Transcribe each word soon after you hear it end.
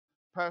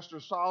Pastor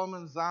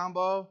Solomon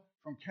Zambo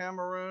from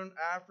Cameroon,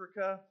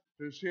 Africa,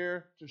 who's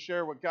here to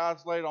share what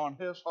God's laid on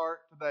his heart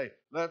today.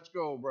 Let's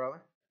go,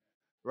 brother.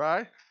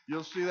 Right?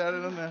 You'll see that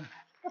in a minute.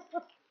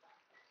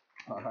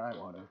 All right.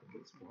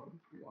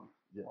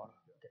 Yeah.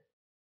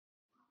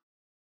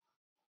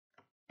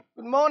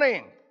 Good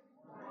morning.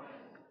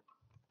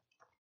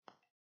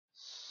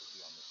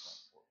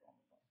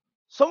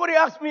 Somebody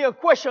asked me a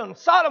question,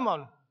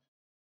 Solomon,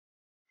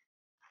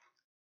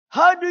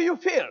 how do you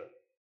feel?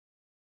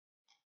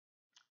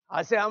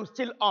 I say, I'm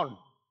still on.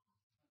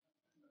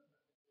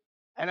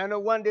 And I know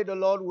one day the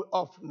Lord will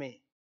off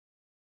me.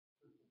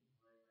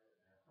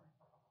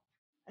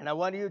 And I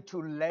want you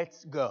to let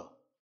go.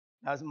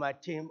 That's my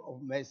theme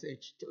of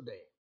message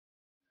today.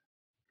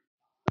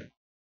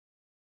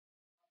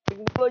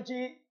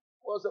 Technology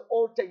was the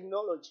old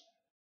technology.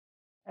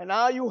 And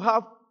now you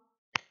have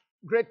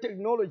great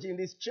technology in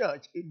this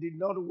church. It did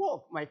not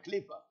work, my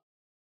clipper.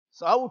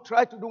 So I will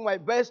try to do my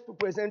best to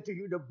present to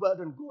you the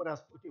burden God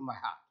has put in my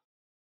heart.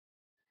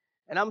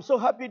 And I'm so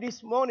happy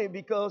this morning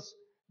because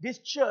this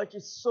church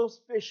is so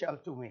special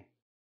to me.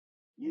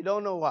 You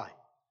don't know why.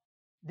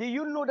 Do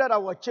you know that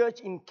our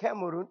church in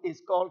Cameroon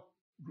is called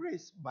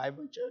Grace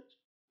Bible Church?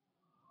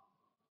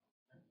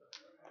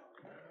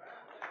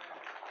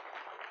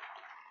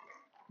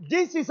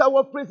 This is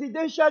our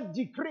presidential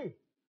decree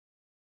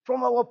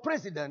from our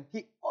president.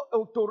 He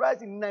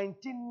authorized in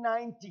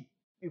 1990.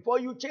 Before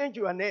you change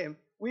your name,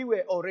 we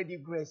were already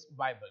Grace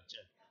Bible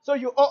Church. So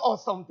you owe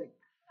us something.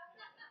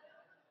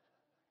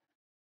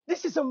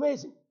 This is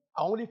amazing.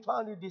 I only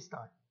found it this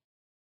time.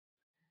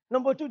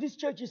 Number two, this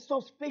church is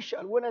so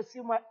special. When I see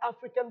my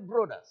African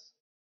brothers,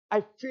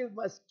 I feel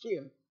my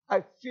skill.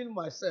 I feel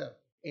myself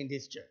in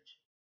this church.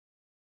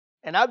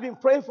 And I've been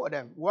praying for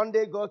them. One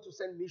day, God to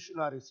send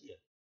missionaries here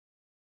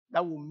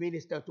that will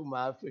minister to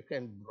my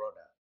African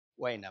brother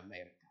who are in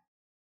America.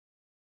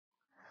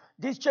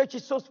 This church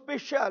is so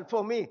special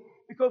for me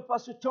because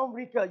Pastor Tom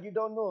Ricker, you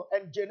don't know,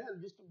 and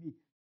Janelle used to be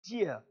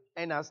dear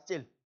and are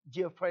still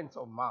dear friends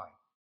of mine.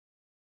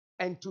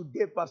 And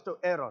today, Pastor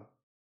Aaron,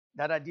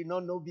 that I did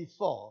not know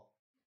before,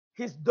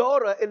 his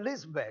daughter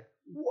Elizabeth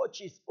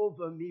watches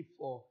over me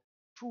for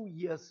 2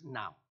 years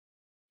now.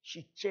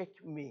 She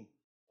checks me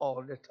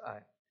all the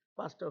time.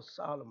 Pastor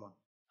Solomon,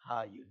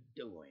 how you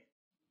doing?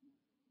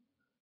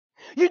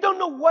 You don't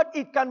know what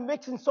it can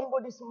make in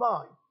somebody's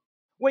mind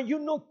when you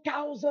know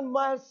 1,000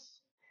 miles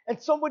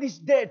and somebody's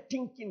there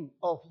thinking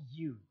of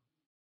you.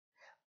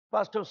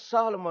 Pastor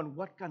Solomon,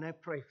 what can I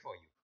pray for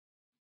you?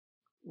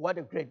 What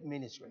a great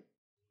ministry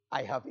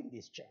I have in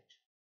this church.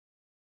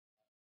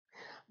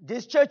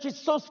 This church is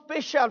so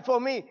special for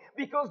me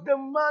because the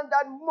man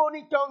that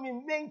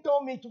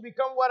mentored me to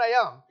become what I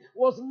am,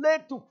 was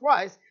led to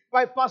Christ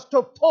by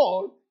Pastor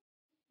Paul,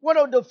 one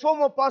of the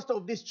former pastors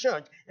of this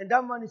church, and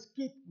that man is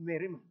Keith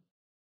Merriman.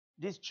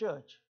 This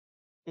church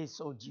is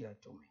so dear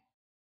to me.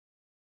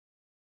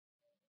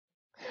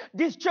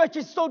 This church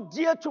is so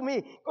dear to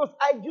me because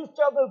I used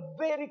to have a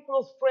very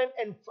close friend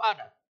and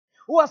father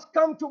who has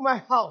come to my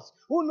house,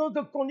 who knows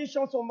the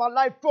conditions of my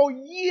life for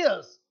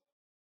years,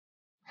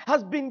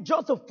 has been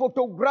just a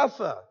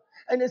photographer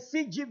and a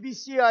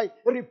CGBCI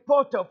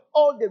reporter of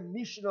all the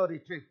missionary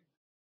trips.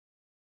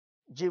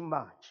 Jim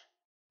March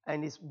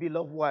and his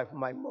beloved wife,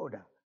 my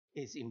mother,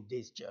 is in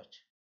this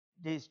church.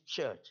 This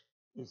church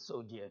is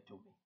so dear to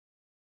me.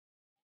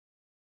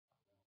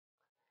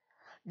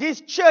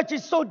 This church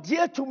is so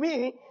dear to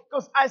me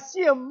because I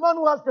see a man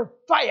who has the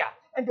fire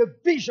and the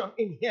vision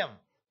in him.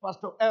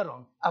 Pastor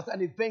Aaron, as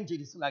an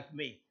evangelist like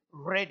me,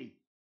 ready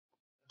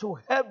to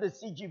help the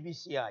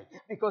CGBCI.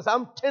 Because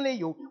I'm telling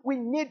you, we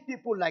need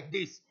people like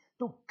this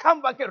to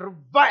come back and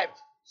revive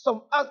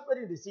some aspect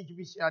in the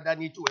CGBCI that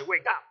need to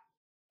wake up.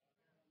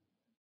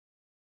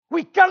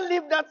 We can't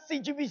leave that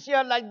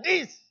CGBCI like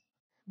this.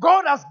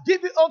 God has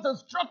given us a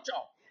structure,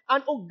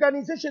 an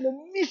organization, a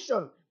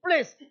mission,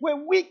 place where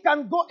we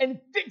can go and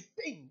fix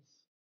things.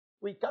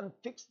 We can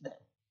fix them.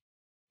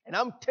 And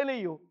I'm telling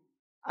you,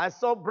 I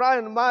saw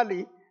Brian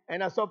Marley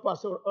and I saw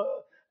Pastor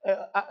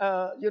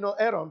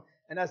Aaron,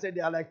 and I said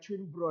they are like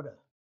twin brothers.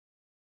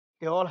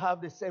 They all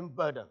have the same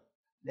burden.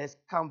 Let's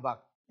come back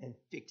and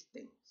fix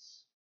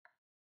things.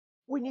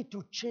 We need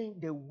to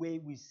change the way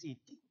we see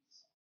things.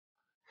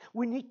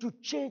 We need to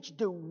change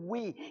the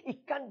way.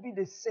 It can't be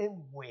the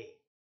same way.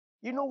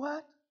 You know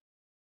what?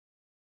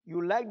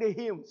 You like the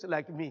hymns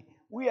like me.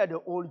 We are the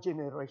old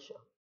generation.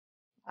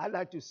 I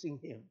like to sing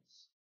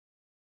hymns.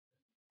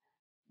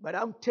 But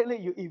I'm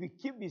telling you, if we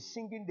keep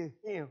singing the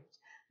hymns,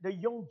 the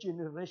young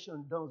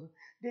generation doesn't.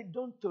 They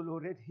don't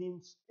tolerate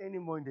hymns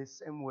anymore in the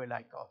same way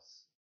like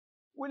us.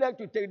 We like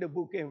to take the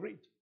book and read.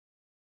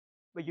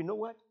 But you know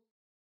what?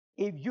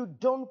 If you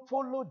don't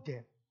follow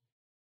them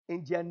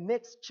in their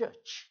next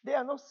church, they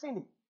are not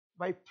sinning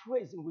by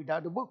praising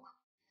without the book.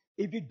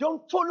 If you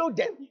don't follow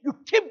them, you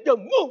keep the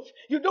move.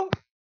 You don't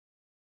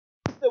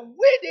the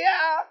way they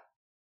are,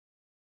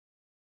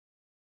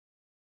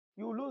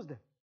 you lose them.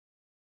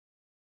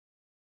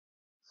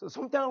 So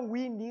sometimes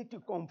we need to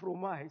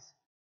compromise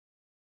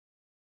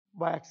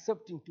by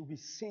accepting to be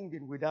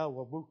singing with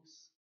our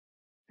books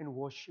and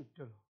worship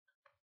the Lord.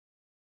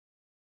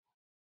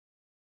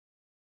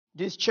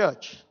 This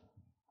church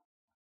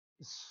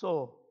is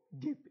so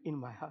deep in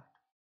my heart.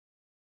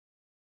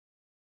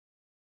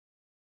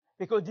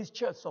 Because this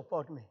church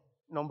support me.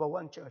 Number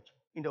one church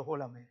in the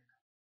whole America.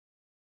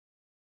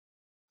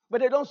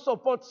 But they don't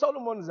support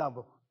Salomon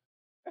Zambo.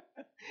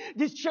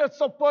 This church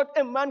support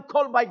a man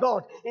called by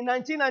God in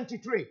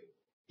 1993.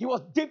 He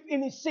was deep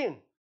in his sin,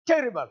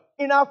 terrible,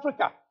 in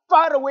Africa,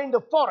 far away in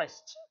the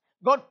forest.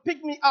 God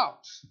picked me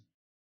out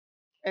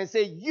and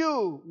said,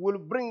 you will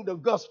bring the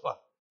gospel,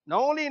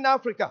 not only in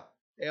Africa,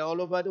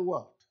 all over the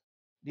world.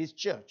 This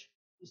church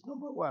is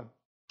number one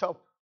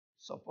top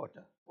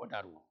supporter for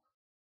that work.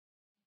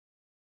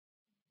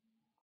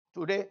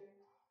 Today,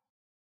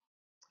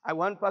 I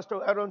want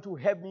Pastor Aaron to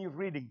help me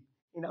reading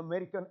in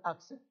American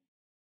accent.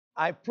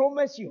 I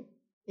promise you,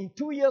 in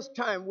 2 years'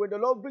 time, when the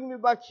Lord bring me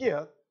back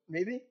here,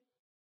 maybe,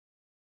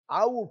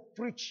 I will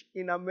preach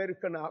in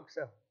American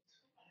accent.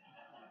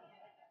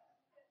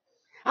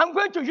 I'm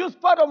going to use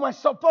part of my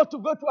support to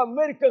go to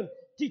American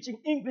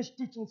English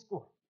teaching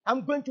school.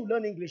 I'm going to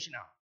learn English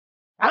now.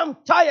 I'm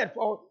tired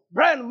for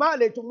Brian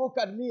Marley to look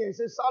at me and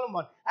say,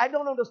 Salomon, I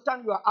don't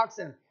understand your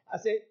accent. I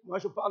say, moi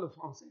je parle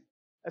français.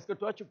 Est-ce que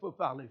toi tu peux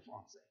parler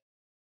français?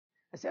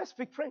 I say, I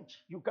speak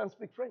French. You can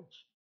speak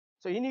French.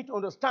 So you need to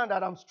understand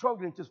that I'm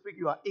struggling to speak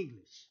your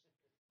English.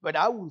 But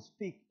I will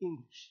speak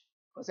English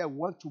because I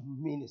want to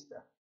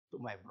minister to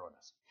my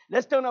brothers.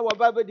 Let's turn our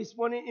Bible this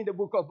morning in the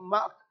book of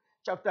Mark,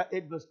 chapter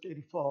 8, verse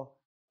 34.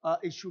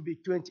 It should be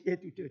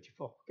 28 to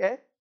 34. Okay?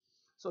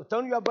 So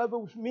turn your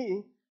Bible with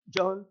me,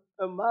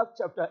 Mark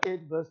chapter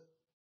 8, verse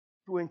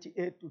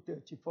 28 to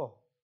 34.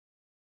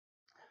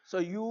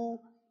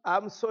 So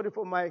I'm sorry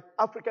for my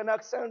African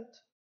accent,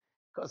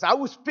 because I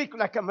will speak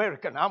like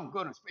American. I'm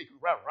going to speak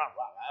rah, rah,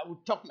 rah. I will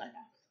talk like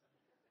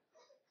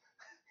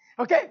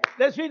that. Okay,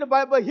 let's read the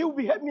Bible. He will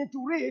be helping me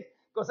to read,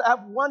 because I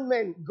have one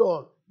man,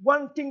 God,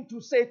 one thing to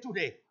say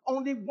today.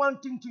 Only one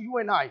thing to you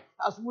and I.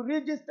 As we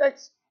read this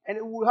text, and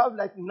we will have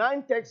like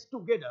 9 texts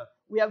together,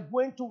 we are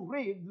going to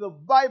read the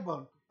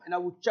Bible, and I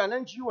will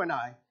challenge you and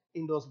I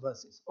in those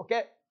verses.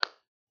 Okay?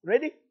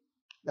 Ready?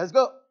 Let's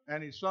go.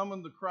 And he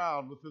summoned the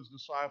crowd with his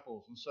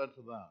disciples and said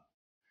to them,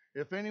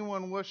 if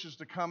anyone wishes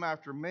to come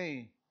after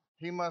me,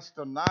 he must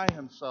deny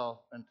himself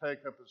and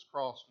take up his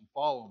cross and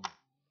follow me.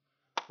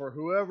 For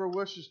whoever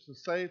wishes to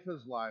save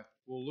his life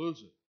will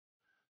lose it.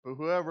 But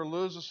whoever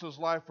loses his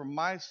life for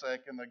my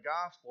sake and the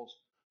gospel's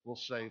will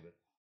save it.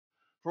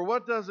 For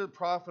what does it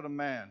profit a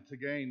man to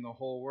gain the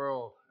whole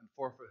world and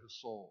forfeit his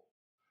soul?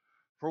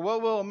 For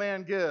what will a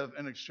man give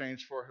in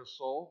exchange for his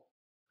soul?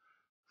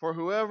 For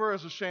whoever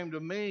is ashamed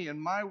of me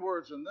and my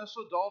words in this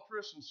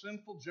adulterous and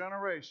sinful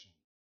generation,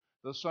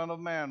 the Son of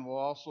Man will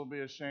also be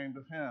ashamed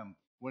of him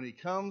when he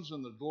comes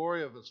in the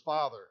glory of his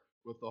Father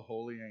with the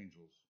holy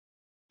angels.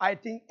 I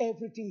think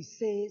everything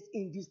says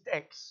in this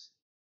text.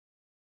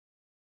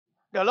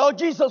 The Lord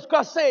Jesus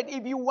Christ said,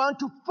 if you want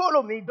to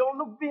follow me, don't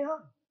look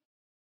behind.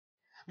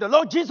 The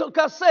Lord Jesus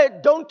Christ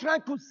said, don't try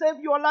to save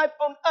your life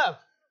on earth.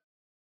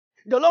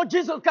 The Lord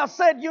Jesus Christ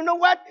said, you know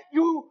what?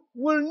 You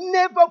will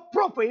never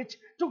profit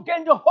to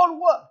gain the whole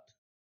world.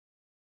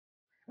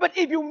 But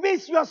if you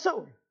miss your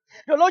soul,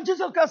 the Lord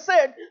Jesus Christ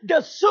said,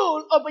 the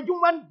soul of a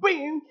human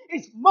being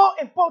is more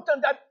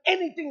important than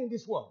anything in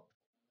this world.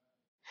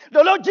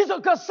 The Lord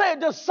Jesus Christ said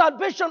the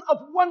salvation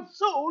of one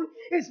soul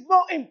is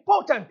more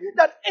important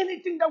than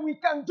anything that we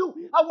can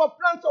do. Our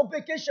plans of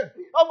vacation,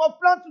 our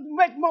plans to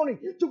make money,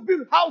 to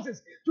build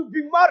houses, to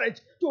be married,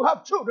 to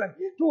have children,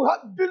 to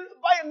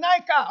buy a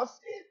nice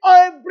house.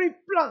 Every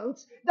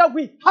plans that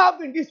we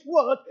have in this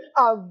world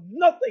are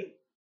nothing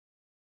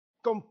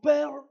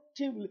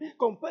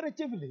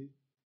comparatively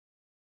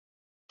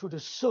to the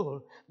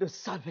soul, the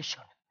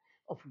salvation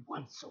of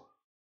one soul.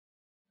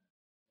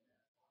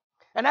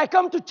 And I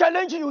come to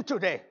challenge you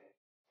today.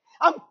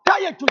 I'm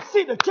tired to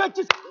see the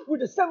churches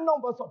with the same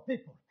numbers of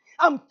people.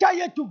 I'm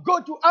tired to go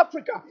to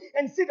Africa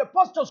and see the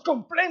pastors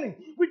complaining.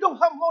 We don't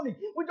have money.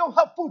 We don't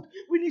have food.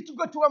 We need to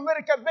go to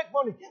America and make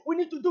money. We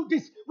need to do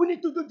this. We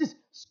need to do this.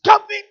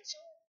 Stop it.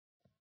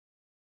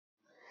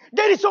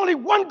 There is only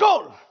one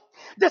goal.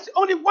 There's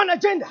only one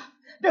agenda.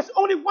 There's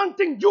only one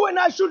thing you and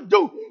I should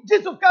do.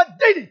 Jesus Christ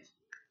did it.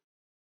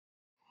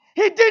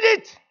 He did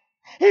it.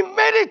 He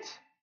made it.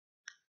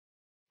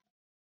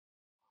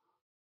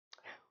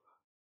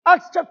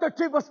 Acts chapter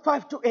 3 verse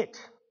 5 to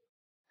 8.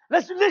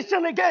 Let's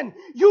listen again.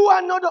 You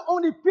are not the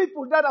only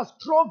people that have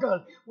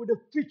struggled with the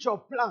future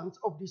plans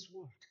of this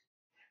world.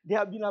 There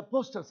have been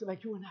apostles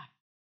like you and I.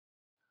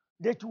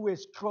 They too were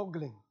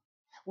struggling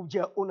with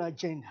their own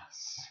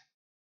agendas.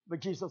 But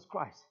Jesus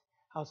Christ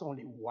has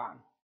only one.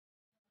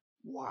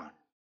 One.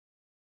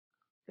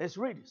 Let's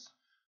read this.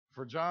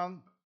 For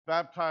John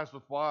baptized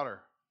with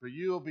water, but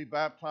you will be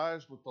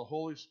baptized with the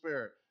Holy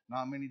Spirit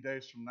not many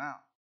days from now.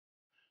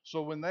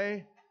 So when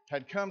they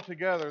had come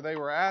together, they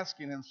were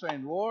asking and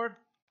saying, Lord,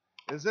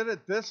 is it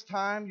at this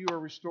time you are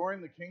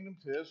restoring the kingdom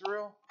to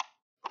Israel?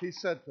 He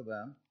said to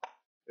them,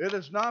 It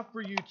is not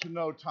for you to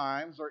know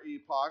times or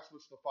epochs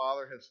which the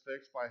Father has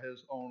fixed by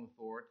his own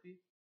authority,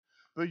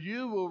 but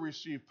you will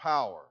receive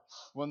power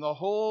when the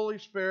Holy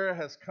Spirit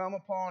has come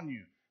upon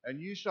you,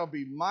 and you shall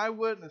be my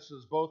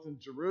witnesses both in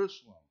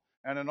Jerusalem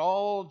and in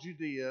all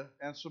Judea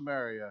and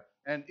Samaria,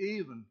 and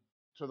even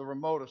to the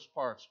remotest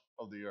parts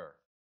of the earth.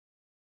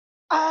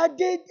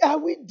 Are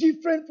we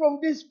different from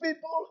these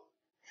people?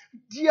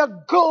 Their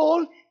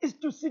goal is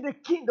to see the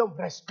kingdom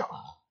restored.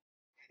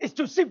 It's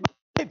to see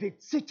David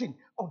sitting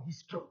on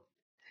his throne.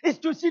 It's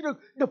to see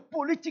the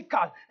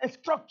political and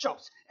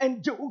structures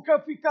and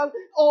geographical,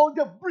 all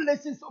the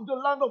blessings of the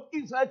land of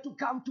Israel to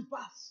come to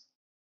pass.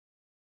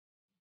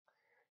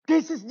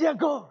 This is their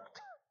goal.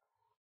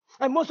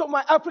 And most of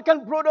my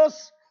African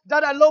brothers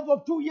that I love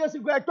of 2 years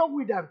ago, I talked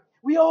with them.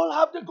 We all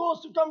have the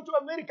goals to come to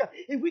America.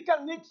 If we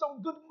can make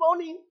some good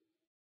money,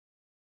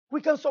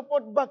 we can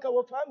support back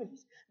our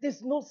families.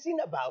 There's no sin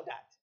about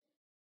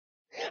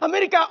that.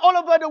 America, all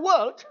over the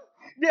world,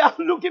 they are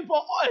looking for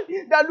oil.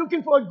 They are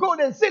looking for gold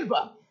and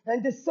silver.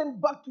 And they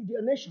send back to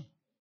their nation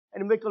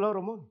and make a lot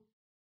of money.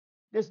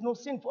 There's no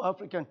sin for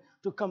African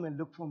to come and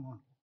look for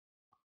money.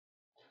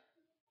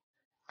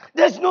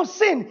 There's no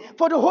sin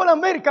for the whole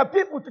America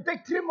people to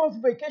take 3 months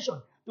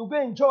vacation to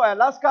go enjoy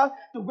Alaska,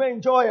 to go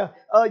enjoy,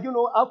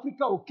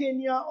 Africa or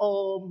Kenya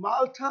or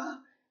Malta.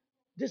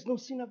 There's no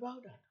sin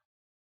about that.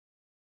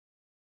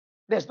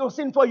 There's no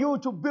sin for you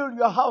to build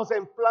your house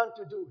and plan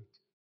to do it.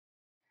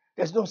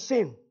 There's no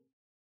sin.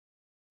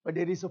 But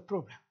there is a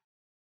problem.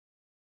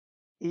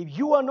 If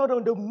you are not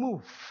on the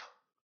move,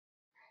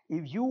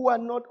 if you are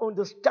not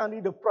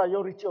understanding the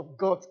priority of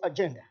God's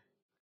agenda,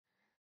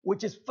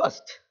 which is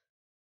first,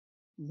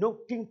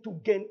 nothing to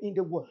gain in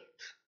the world,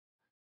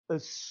 a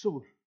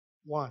soul,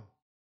 one,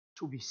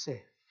 to be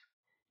saved.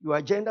 Your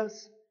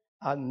agendas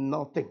are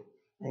nothing,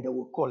 and they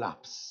will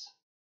collapse.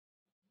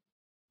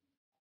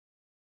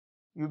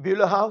 You build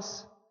a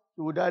house,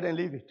 you will die and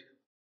leave it.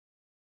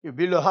 You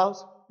build a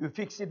house, you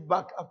fix it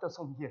back after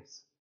some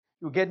years.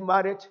 You get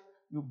married,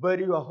 you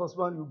bury your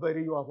husband, you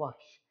bury your wife.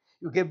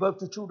 You give birth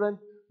to children,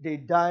 they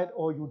died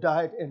or you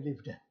died and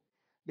leave them.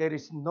 There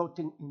is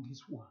nothing in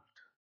this world.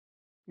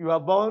 You are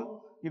born,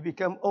 you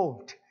become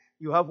old.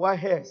 You have white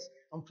hairs.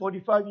 I'm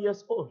 45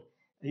 years old.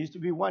 There used to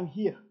be one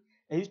here.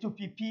 I used to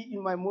pee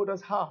in my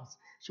mother's house.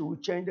 She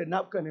would change the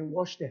napkin and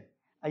wash them.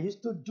 I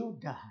used to do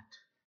that.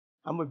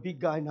 I'm a big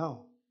guy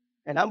now.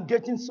 And I'm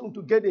getting soon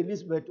to get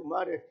Elizabeth to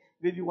marry.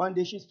 Maybe one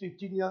day she's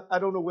 15 years. I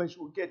don't know when she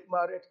will get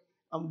married.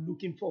 I'm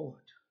looking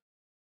forward.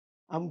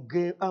 I'm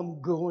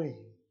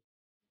going.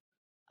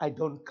 I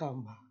don't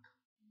come back.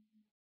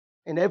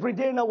 And every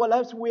day in our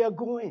lives we are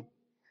going.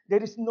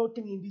 There is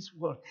nothing in this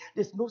world.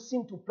 There's no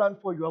sin to plan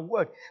for your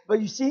word. But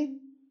you see,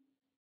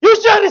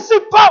 you shall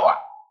receive power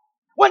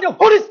when the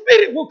Holy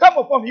Spirit will come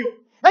upon you.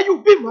 And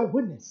you'll be my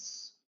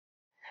witness.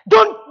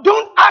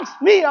 Don't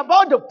ask me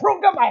about the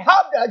program I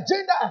have, the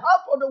agenda I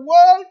have for the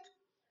world.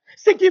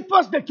 Seek ye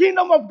first the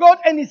kingdom of God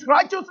and his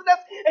righteousness,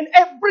 and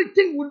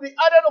everything will be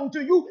added unto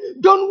you.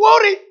 Don't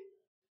worry.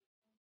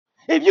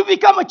 If you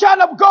become a child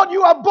of God,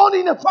 you are born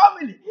in a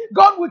family.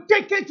 God will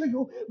take care to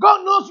you.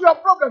 God knows your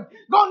problem.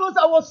 God knows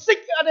I was sick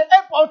at the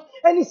airport,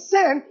 and he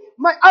sent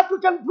my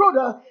African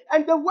brother,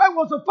 and the wife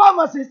was a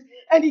pharmacist,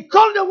 and he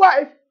called the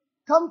wife,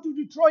 come to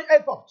Detroit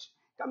airport.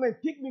 Come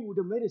and pick me with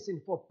the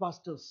medicine for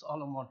Pastor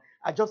Salomon.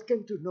 I just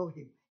came to know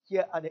him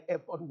here at the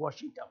airport,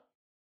 Washington.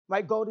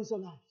 My God is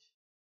alive.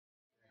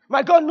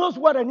 My God knows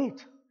what I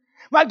need.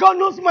 My God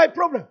knows my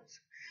problems.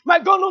 My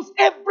God knows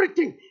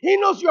everything. He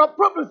knows your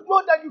problems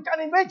more than you can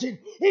imagine.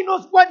 He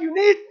knows what you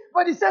need,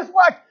 but he says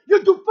what?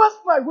 You do first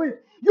my will.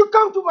 You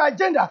come to my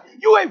agenda.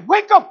 You will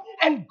wake up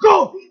and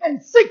go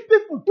and seek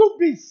people to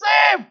be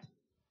saved.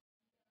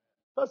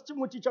 1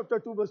 Timothy chapter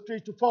 2 verse 3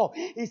 to 4.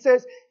 He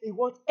says he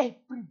wants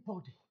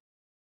everybody,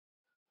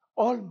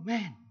 all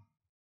men,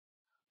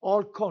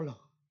 all color,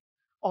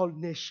 all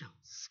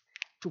nations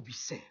to be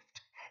saved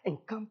and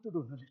come to the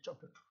knowledge of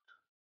the truth.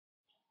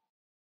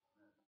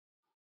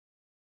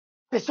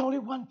 There's only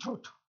one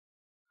truth.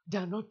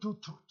 There are not two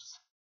truths.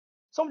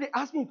 Somebody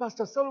asked me,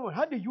 Pastor Solomon,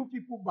 how do you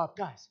people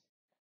baptize?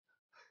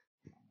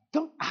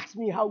 Don't ask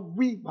me how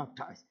we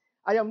baptize.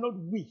 I am not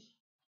we.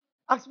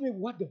 Ask me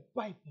what the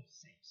Bible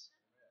says.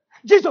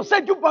 Jesus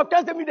said, you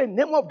baptize them in the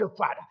name of the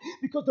Father,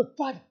 because the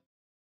Father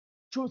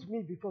chose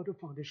me before the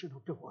foundation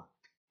of the world.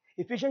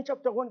 Ephesians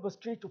chapter 1 verse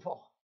 3 to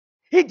 4.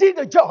 He did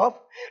the job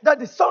that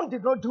the Son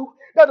did not do,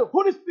 that the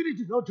Holy Spirit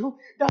did not do,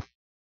 that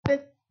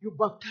you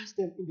baptize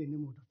them in the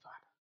name of the Father.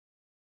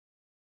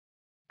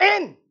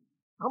 And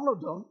I'm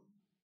not done.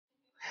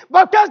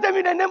 Baptize them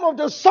in the name of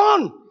the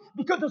Son,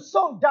 because the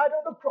Son died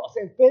on the cross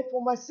and paid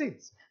for my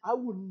sins. I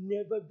will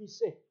never be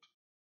saved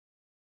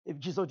if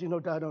Jesus did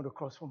not die on the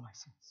cross for my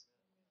sins.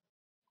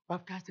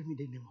 Baptize them in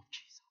the name of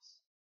Jesus.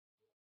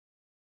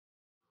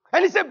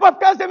 And he said,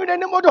 baptize them in the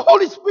name of the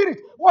Holy Spirit.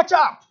 Watch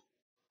out.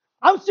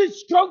 I'm still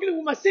struggling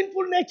with my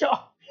sinful nature.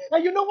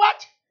 And you know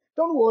what?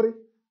 Don't worry.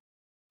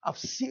 I've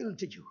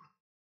sealed you.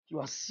 You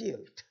are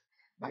sealed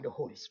by the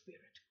Holy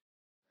Spirit.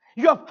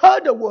 You have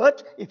heard the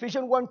word,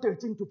 Ephesians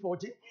 1:13 to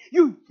 14.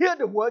 You hear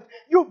the word,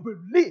 you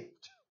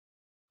believed,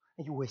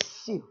 and you were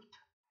sealed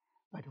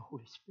by the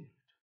Holy Spirit.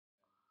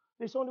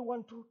 There's only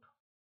one truth.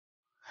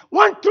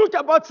 One truth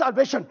about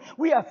salvation.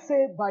 We are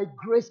saved by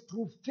grace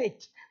through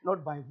faith,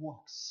 not by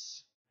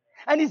works.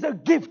 And it's a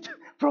gift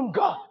from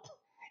God.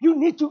 You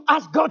need to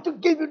ask God to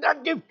give you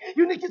that gift.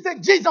 You need to say,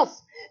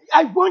 Jesus,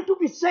 I want to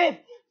be saved.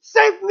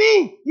 Save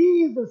me.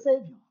 He is the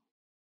Savior.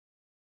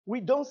 We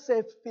don't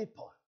save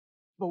people,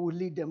 but we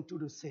lead them to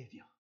the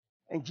Savior.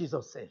 And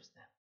Jesus saves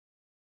them.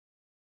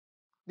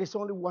 There's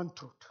only one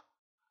truth.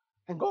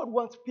 And God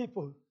wants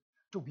people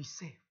to be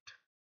saved.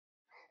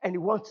 And He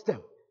wants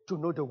them to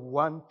know the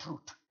one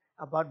truth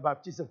about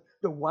baptism,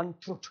 the one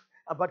truth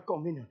about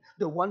communion,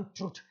 the one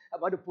truth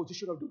about the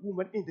position of the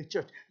woman in the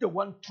church, the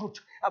one truth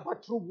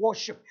about true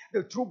worship.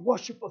 The true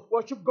worshipers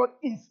worship God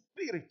in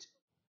spirit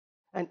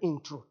and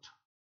in truth.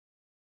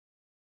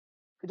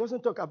 It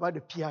doesn't talk about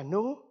the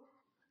piano.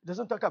 It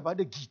doesn't talk about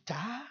the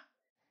guitar.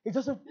 It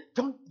doesn't,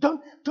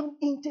 don't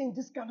enter in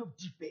this kind of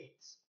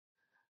debates.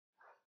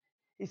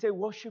 He said,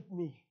 worship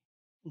me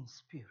in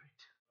spirit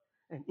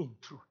and in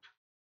truth.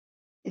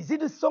 Is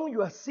it the song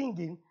you are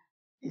singing?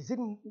 Is it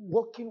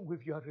working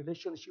with your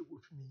relationship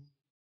with me?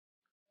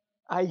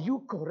 Are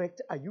you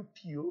correct? Are you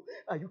pure?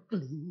 Are you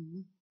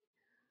clean?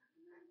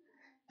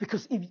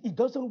 Because if it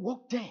doesn't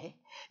work there,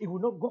 it will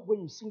not work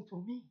when you sing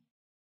for me.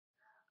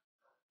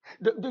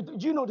 Do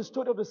you know the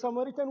story of the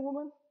Samaritan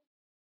woman?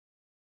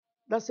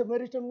 That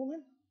Samaritan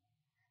woman?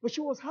 But she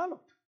was hallowed.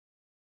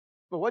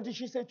 But what did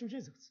she say to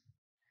Jesus?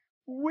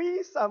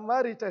 We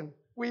Samaritan,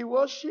 we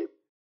worship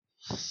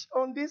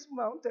on this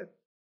mountain.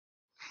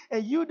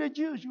 And you, the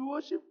Jews, you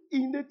worship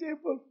in the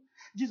temple.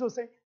 Jesus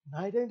said,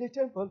 neither in the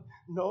temple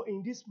nor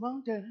in this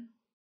mountain.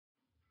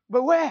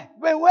 But where?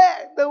 But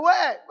where? But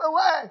where? But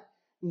where?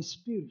 In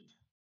spirit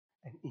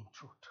and in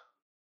truth.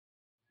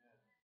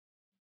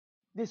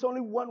 There's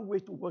only one way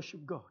to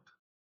worship God.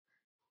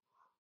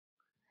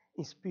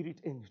 In spirit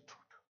and in truth.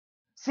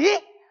 See?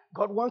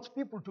 God wants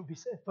people to be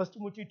saved. 1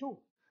 Timothy 2,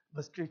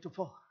 verse 3 to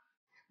 4.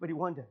 But He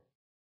wants them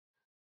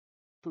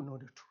to know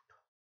the truth.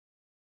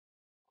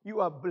 You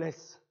are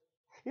blessed.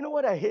 You know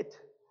what I hate?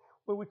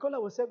 When we call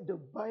ourselves the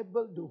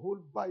Bible, the whole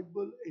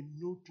Bible, and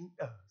nothing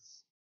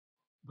else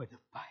but the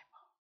Bible.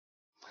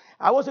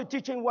 I was a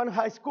teacher in one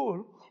high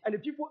school, and the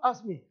people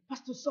asked me,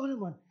 Pastor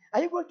Solomon,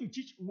 are you going to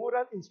teach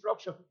moral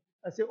instruction?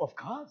 I said, of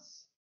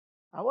course.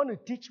 I want to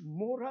teach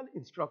moral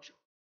instruction.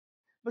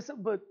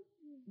 But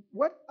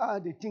what are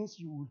the things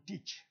you will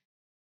teach?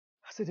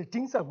 I said, the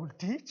things I will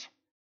teach?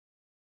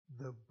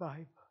 The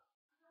Bible.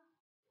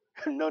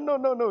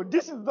 No.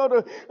 This is not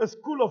a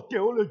school of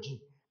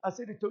theology. I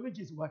said, the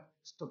theology is what?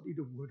 Study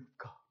the Word of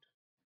God.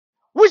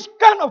 Which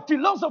kind of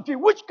philosophy,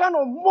 which kind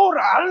of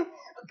moral,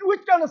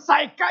 which kind of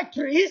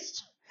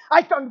psychiatrist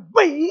I can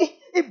be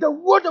if the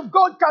Word of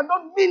God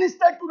cannot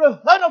minister to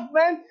the heart of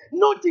man?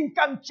 Nothing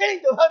can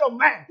change the heart of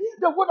man.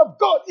 The Word of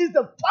God is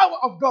the power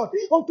of God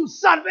unto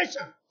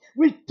salvation.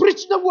 We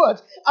preach the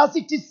Word as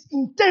it is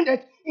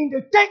intended in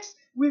the text.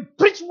 We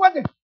preach what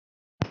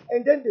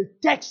and then the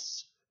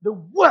text, the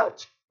Word,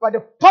 by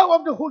the power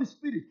of the Holy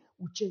Spirit,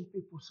 will change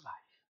people's lives.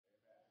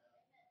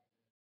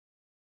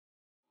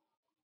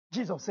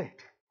 Jesus said,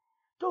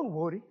 don't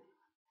worry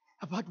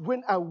about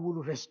when I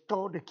will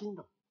restore the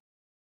kingdom.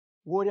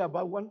 Worry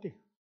about one thing.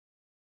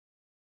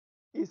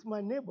 Is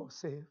my neighbor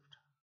saved?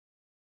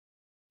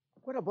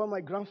 What about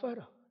my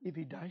grandfather if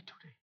he died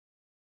today?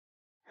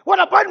 What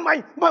about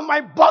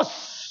my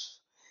boss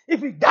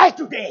if he died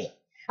today?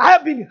 I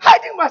have been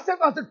hiding myself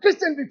as a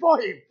Christian before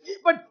him.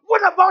 But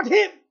what about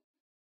him?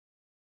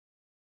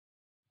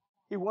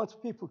 He wants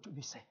people to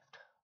be saved.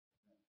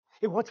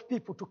 He wants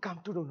people to come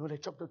to the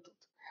knowledge of the truth.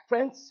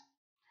 Friends,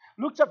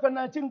 Luke chapter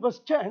 19 verse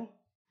 10,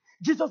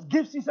 Jesus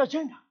gives his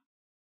agenda.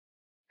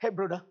 Hey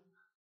brother,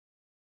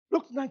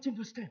 Luke 19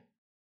 verse 10.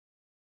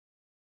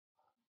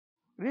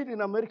 Read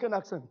in American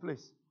accent,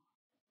 please.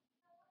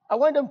 I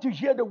want them to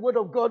hear the word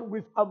of God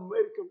with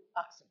American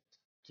accent.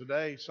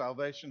 Today,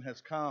 salvation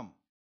has come,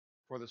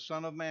 for the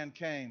Son of Man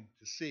came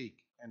to seek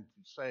and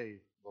to save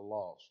the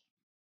lost.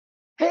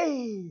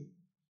 Hey,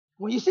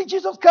 when you see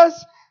Jesus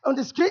Christ on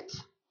the street,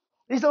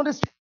 he's on the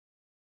street.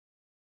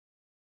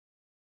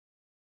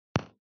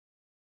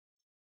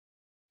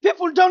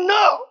 People don't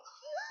know.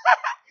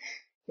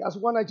 He has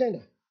one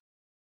agenda.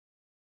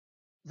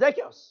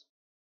 Zacchaeus,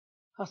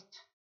 hast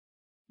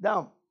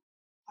down.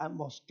 I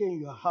must stay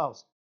in your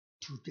house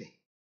today.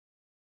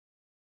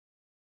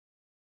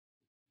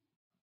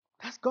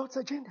 That's God's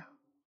agenda.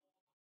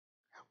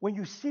 When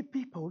you see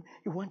people,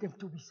 you want them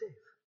to be saved.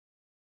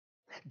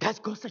 That's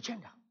God's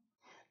agenda.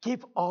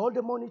 Give all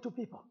the money to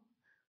people.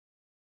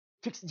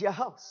 Fix their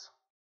house.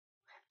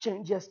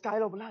 Change their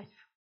style of life.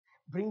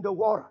 Bring the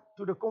water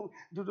to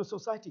the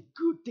society.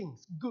 Good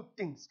things, good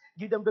things.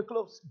 Give them the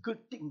clothes, good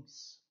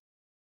things.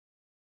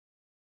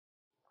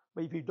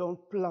 But if you don't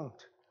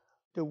plant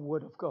the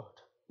word of God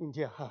in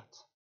their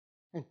hearts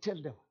and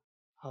tell them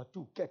how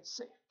to get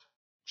saved,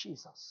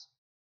 Jesus,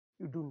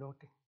 you do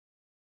nothing.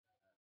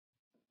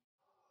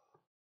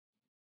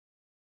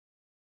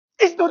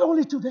 It's not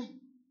only today.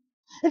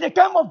 In the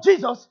time of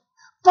Jesus,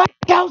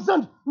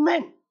 5,000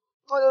 men,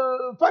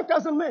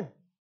 5,000 men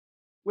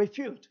were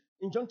filled.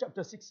 In John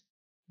chapter 6,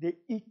 they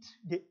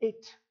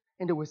ate,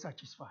 and they were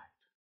satisfied.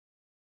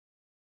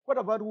 What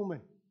about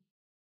women?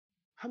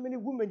 How many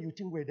women you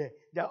think were there?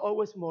 They are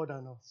always more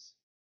than us.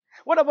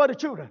 What about the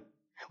children?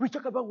 We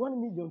talk about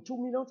 1 million, 2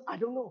 million, I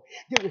don't know.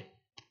 They were.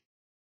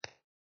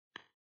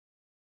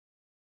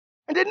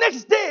 And the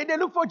next day, they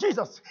look for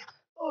Jesus.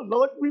 Oh,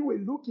 Lord, we were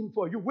looking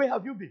for you. Where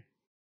have you been?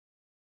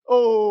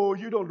 Oh,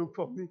 you don't look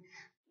for me.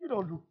 You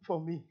don't look for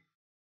me.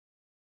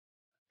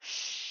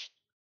 Shh.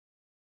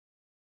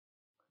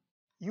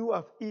 You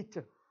have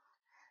eaten.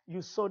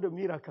 You saw the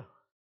miracle.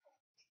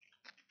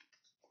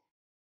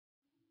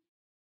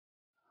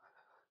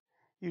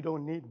 You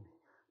don't need me.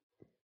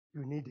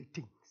 You need the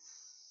things.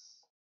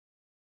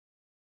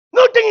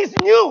 Nothing is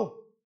new.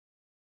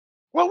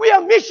 When we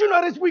are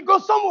missionaries, we go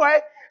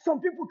somewhere. Some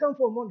people come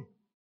for money.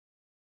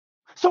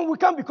 Some will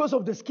come because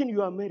of the skin.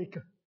 You are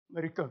American.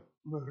 American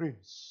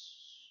Marines.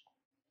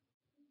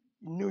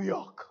 New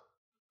York.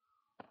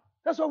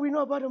 That's what we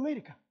know about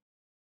America.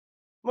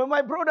 When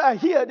my brother are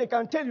here, they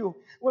can tell you,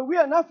 when we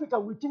are in Africa,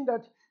 we think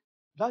that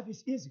life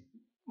is easy.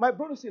 My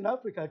brothers in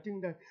Africa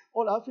think that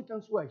all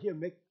Africans who are here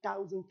make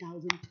 $1,000.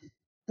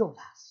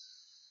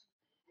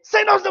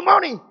 Send us the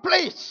money,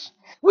 please.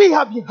 We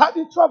have been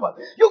having trouble.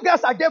 You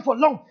guys are there for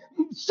long.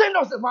 Send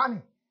us the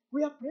money.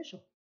 We have pressure.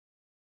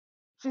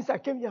 Since I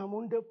came here, I'm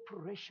under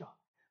pressure.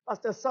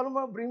 Pastor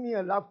Salomon bring me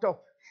a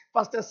laptop.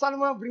 Pastor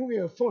Salomon bring me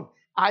a phone,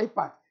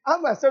 iPad. I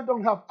myself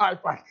don't have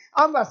iPad.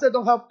 I myself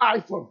don't have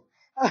iPhone.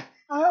 I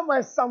have my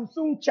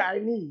Samsung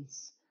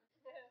Chinese.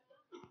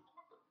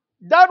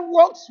 That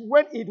works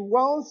when it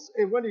wants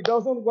and when it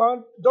doesn't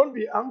want. Don't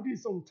be angry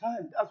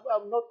sometimes. That's why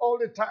I'm not all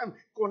the time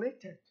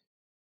connected.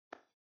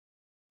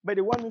 But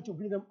they want me to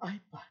bring them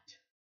iPad.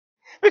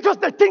 Because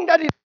the thing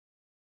that is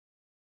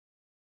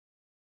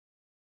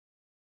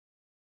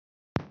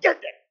get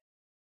them.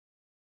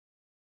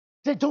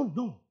 They don't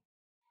know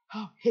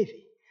how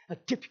heavy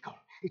and difficult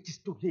it is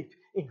to live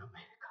in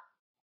America.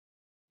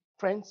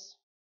 Friends,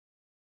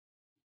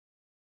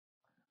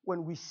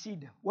 when we see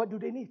them, what do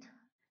they need?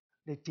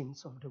 The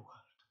things of the world.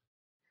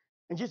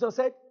 And Jesus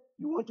said,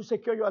 you want to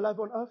secure your life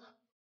on earth?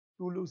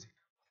 You will lose it.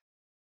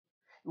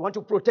 You want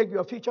to protect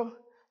your future?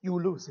 You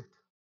will lose it.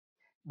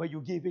 But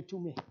you give it to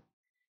me.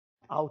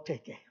 I'll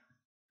take it.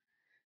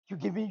 You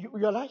give me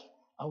your life?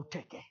 I'll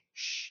take it.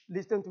 Shh,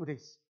 listen to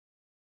this.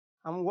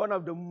 I'm one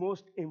of the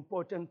most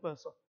important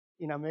persons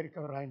in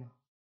America right now.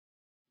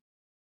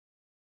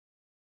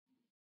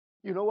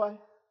 You know why?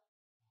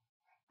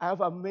 I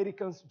have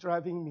Americans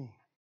driving me.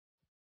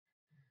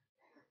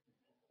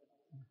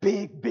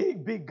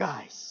 Big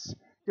guys.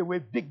 They were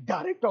big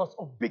directors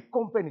of big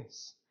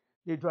companies.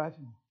 They drive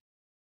me.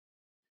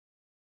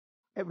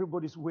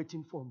 Everybody's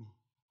waiting for me.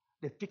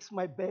 They fix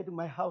my bed,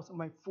 my house,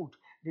 my food.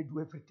 They do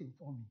everything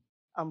for me.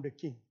 I'm the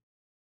king.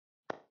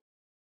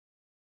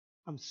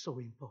 I'm so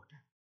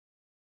important.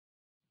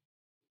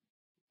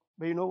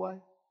 But you know why?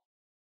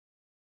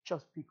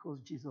 Just because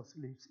Jesus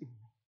lives in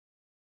me.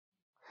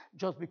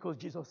 Just because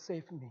Jesus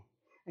saved me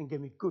and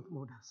gave me good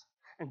mothers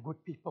and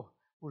good people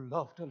who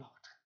love the Lord.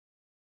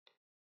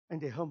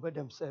 And they humble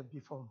themselves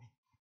before me.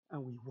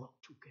 And we walk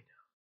together.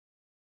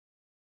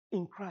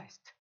 In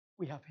Christ,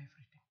 we have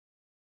everything.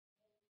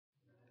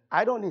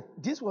 I don't need.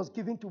 This was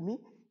given to me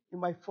in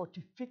my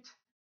 45th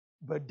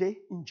birthday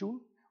in June.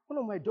 One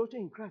of my daughters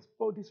in Christ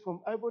bought this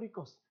from Ivory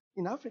Coast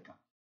in Africa.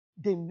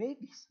 They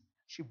made this.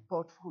 She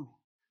bought for me.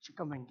 She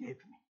come and gave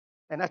me.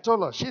 And I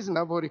told her, she's in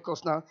Ivory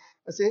Coast now.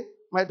 I say,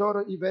 my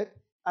daughter Yvette,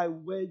 I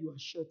wear your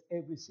shirt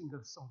every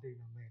single Sunday in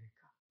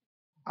America.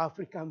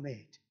 Africa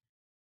made.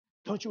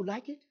 Don't you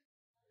like it?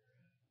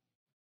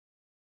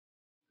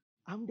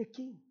 I'm the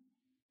king.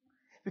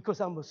 Because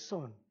I'm a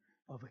son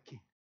of a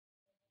king.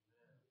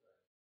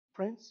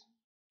 Friends,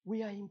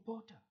 we are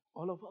important,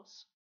 all of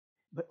us.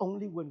 But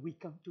only when we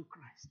come to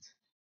Christ.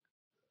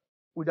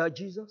 Without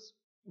Jesus,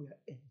 we are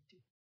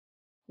empty.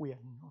 We are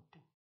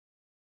nothing.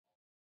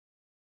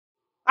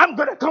 I'm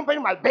going to accompany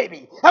my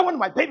baby. I want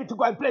my baby to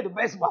go and play the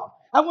baseball.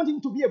 I want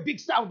him to be a big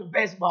star of the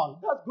baseball.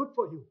 That's good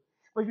for you.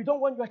 But if you don't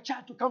want your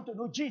child to come to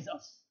know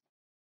Jesus,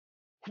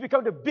 to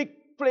become the big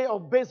player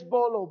of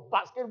baseball or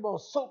basketball or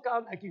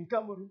soccer like in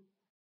Cameroon,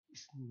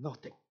 it's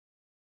nothing.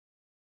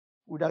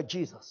 Without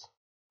Jesus,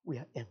 we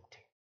are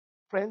empty.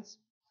 Friends,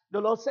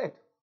 the Lord said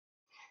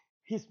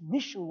his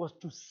mission was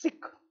to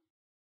seek.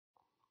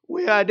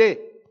 Where are they?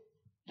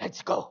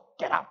 Let's go.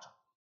 Get out.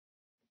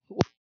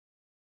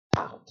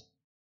 Out.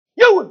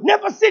 You will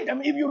never see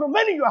them if you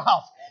remain in your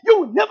house. You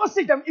will never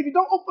see them if you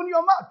don't open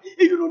your mouth.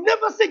 If you will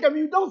never see them if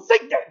you don't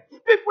seek them.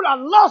 People are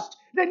lost.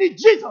 They need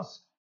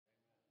Jesus.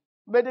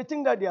 But they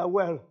think that they are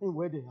well in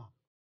where they are.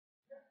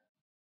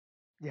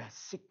 They are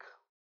sick.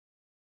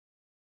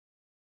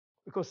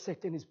 Because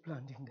Satan is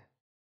planting them.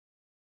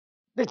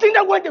 They think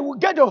that when they will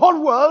get the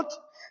whole world,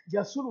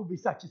 their soul will be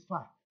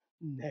satisfied.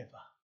 Never.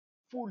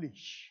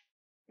 Foolish.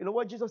 You know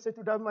what Jesus said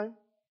to that man?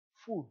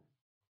 Fool.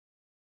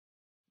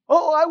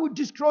 Oh, I will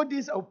destroy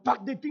this. I will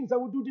pack the things. I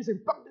will do this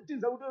and pack the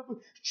things. I will do it.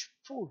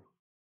 Fool.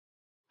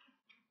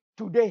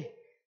 Today,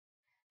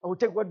 I will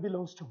take what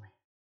belongs to me.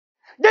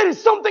 There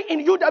is something in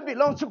you that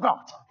belongs to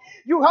God.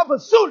 You have a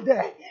soul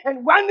there.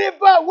 And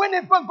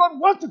whenever God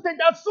wants to take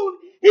that soul,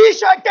 He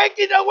shall take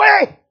it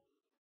away.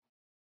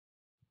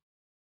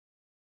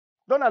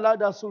 Don't allow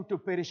that soul to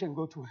perish and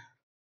go to hell.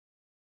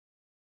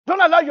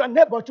 Don't allow your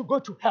neighbor to go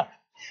to hell.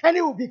 And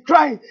he will be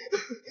crying,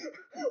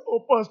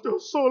 oh, Pastor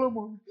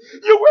Solomon,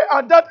 you were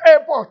at that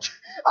airport.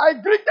 I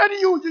greeted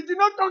you. You did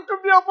not talk to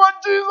me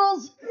about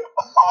Jesus.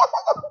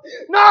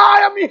 Now I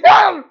am in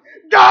hell,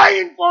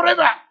 dying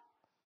forever.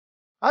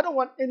 I don't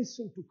want any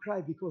soul to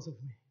cry because of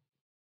me.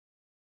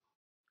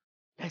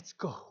 Let's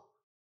go.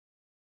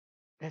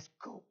 Let's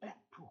go and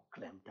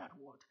proclaim that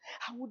word.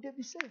 How would they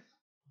be saved?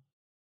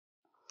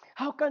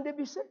 How can they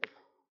be saved?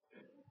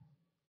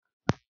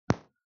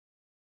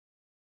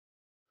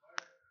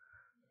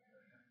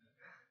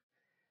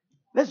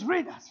 Let's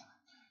read that.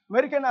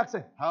 American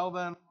accent. How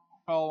then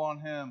call on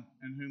him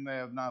in whom they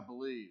have not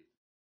believed?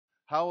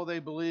 How will they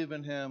believe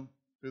in him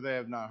who they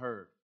have not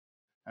heard?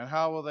 And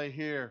how will they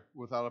hear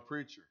without a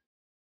preacher?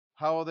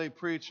 How will they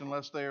preach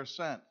unless they are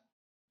sent?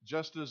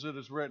 Just as it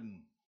is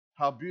written,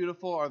 how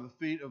beautiful are the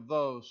feet of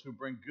those who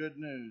bring good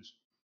news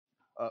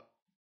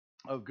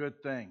of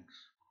good things.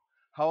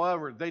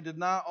 However, they did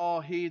not all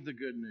heed the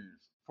good news.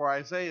 For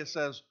Isaiah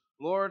says,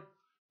 Lord,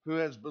 who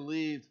has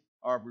believed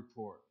our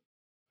report?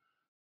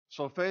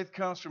 So faith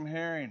comes from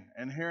hearing,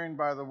 and hearing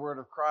by the word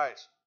of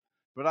Christ.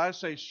 But I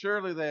say,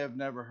 surely they have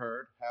never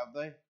heard, have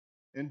they?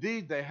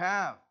 Indeed, they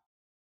have.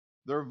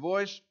 Their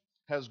voice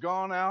has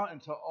gone out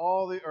into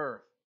all the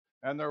earth,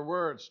 and their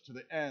words to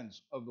the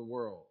ends of the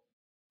world.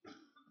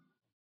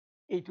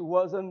 It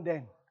wasn't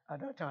then, at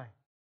that time.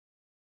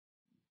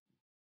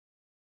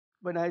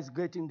 But now it's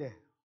getting there.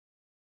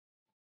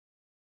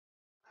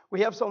 We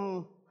have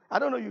some, I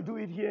don't know, you do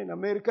it here in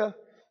America.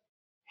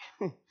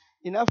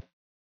 Enough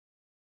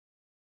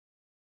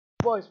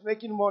boys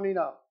making money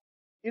now.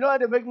 You know how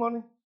they make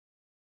money?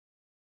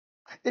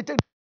 They take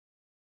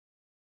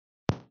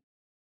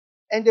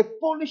and they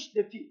polish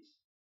the feet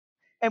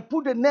and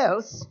put the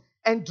nails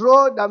and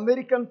draw the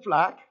American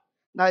flag,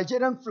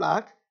 Nigerian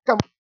flag, come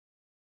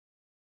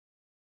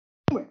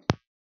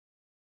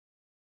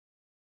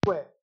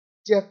where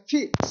their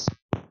feet,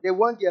 they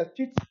want their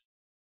feet.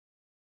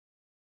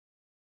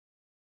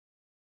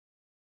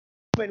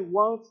 Women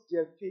want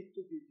their feet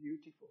to be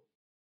beautiful.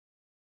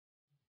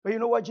 But you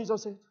know what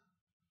Jesus said?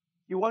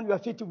 You want your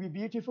feet to be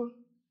beautiful?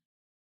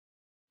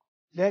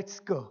 Let's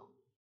go.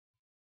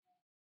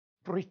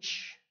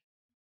 Preach.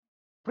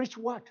 Preach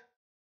what?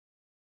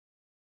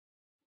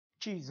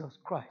 Jesus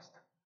Christ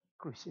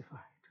crucified.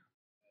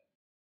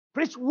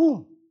 Preach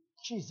whom?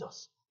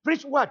 Jesus.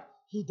 Preach what?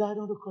 He died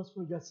on the cross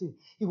for your sin.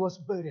 He was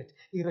buried.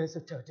 He rose the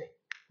third day.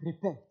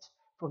 Repent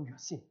from your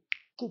sin.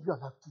 Give your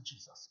life to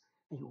Jesus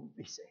and you will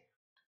be saved.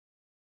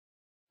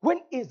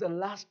 When is the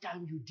last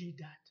time you did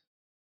that?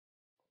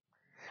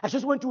 I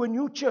just went to a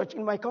new church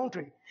in my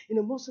country, in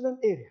a Muslim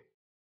area.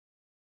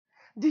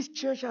 This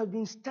church has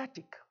been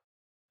static.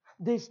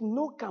 There's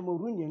no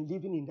Cameroonian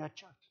living in that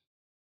church.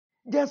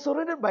 They are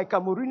surrounded by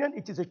Cameroonian.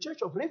 It is a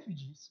church of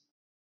refugees.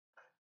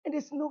 And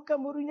there's no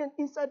Cameroonian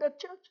inside that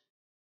church.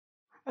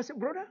 I said,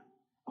 brother,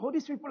 all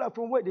these people are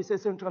from where? They say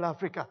Central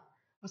Africa.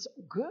 I said,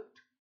 good.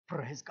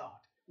 Praise God.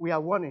 We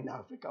are one in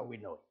Africa. We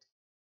know it.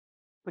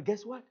 But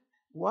guess what?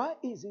 Why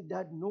is it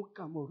that no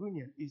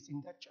Cameroonian is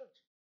in that church?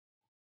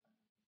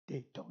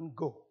 They don't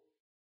go.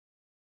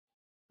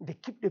 They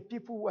keep the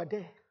people who are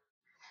there.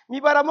 Mi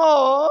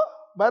baramo,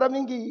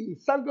 baramingi,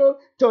 salgo,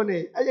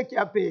 Tony,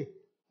 ayakiape.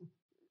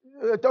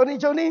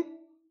 Johnny.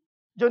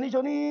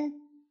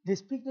 They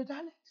speak the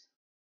dialects.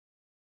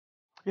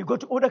 You go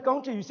to other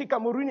countries, you see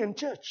Cameroonian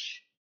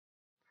church.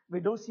 We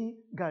don't see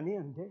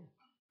Ghanaian there.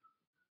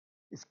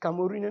 It's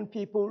Cameroonian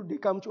people, they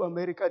come to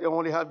America, they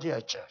only have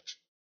their church.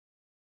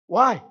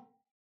 Why?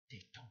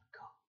 They don't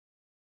go.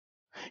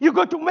 You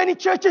go to many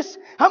churches.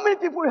 How many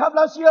people we have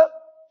last year?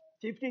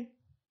 50.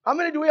 How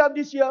many do we have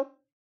this year?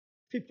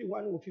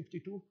 51 or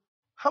 52.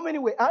 How many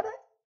were added?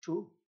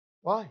 2.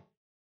 Why?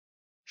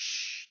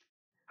 Shh.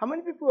 How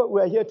many people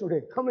were here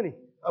today? How many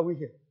are we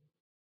here?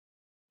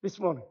 This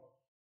morning?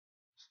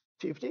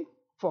 50?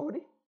 40?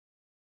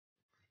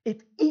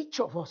 If each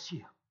of us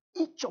here,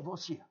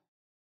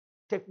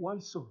 take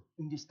one soul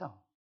in this town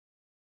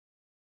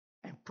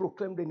and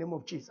proclaim the name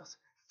of Jesus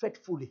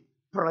faithfully,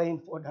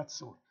 praying for that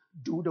soul.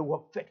 Do the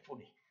work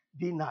faithfully.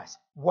 Be nice.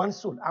 One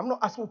soul. I'm not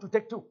asking you to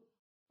take 2.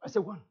 I say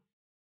 1.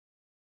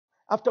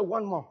 After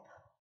 1 month,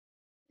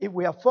 if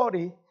we are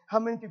 40, how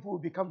many people will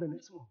become the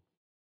next month?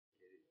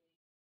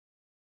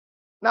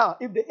 Now,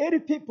 if the 80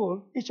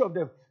 people, each of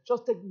them,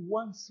 just take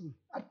 1 soul.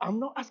 I'm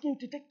not asking you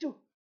to take 2.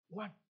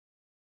 1.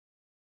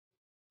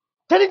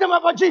 Telling them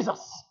about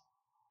Jesus.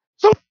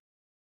 So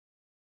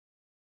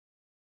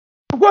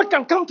the world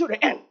can come to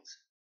the end.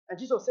 And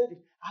Jesus said,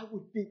 I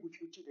will be with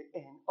you to the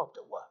end of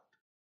the world.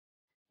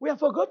 We have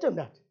forgotten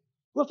that.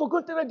 We have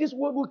forgotten that this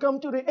world will come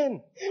to the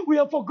end. We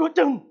have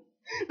forgotten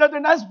that the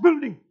nice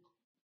building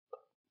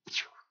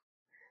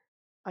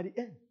At the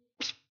end,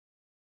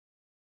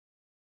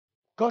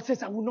 God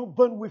says, I will not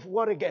burn with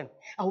water again.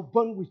 I will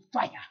burn with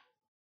fire.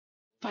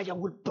 Fire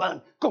will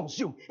burn,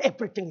 consume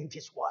everything in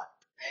this world.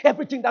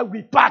 Everything that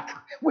we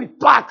pack, we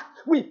pack,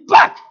 we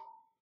pack.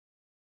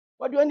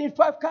 Why do I need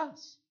 5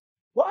 cars?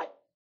 Why?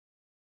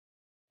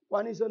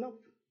 One is enough.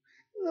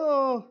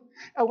 No,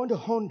 I want a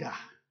Honda.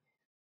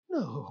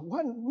 No,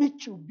 one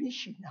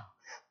Mitsubishi now.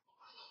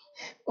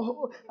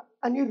 Oh,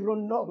 I need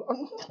Ronaldo.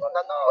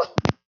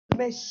 No.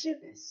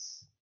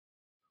 Mercedes.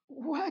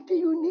 Why do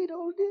you need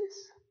all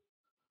this?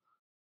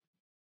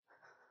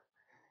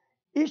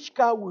 Each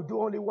car will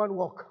do only one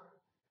work.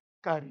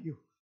 Carry you.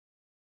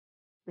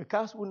 The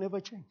cars will never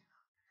change.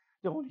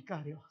 They only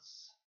carry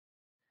us.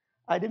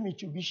 Are they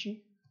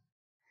Mitsubishi?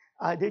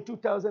 Are they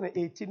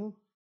 2018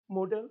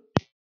 model?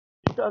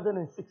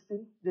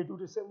 2016? They do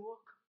the same work.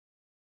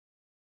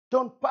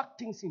 Don't pack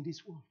things in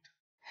this world.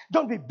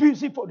 Don't be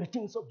busy for the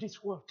things of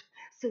this world.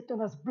 Satan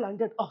has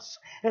blinded us.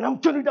 And I'm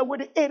telling you that when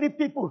the 80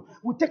 people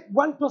will take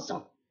one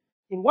person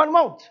in 1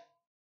 month,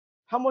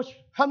 how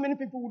many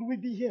people would we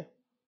be here?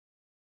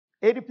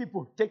 80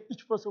 people, take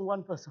each person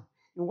one person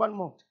in 1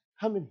 month.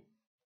 How many?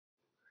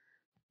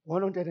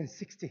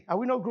 160. Are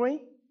we not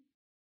growing?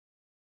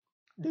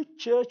 The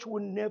church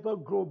will never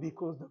grow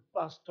because the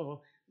pastor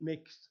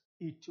makes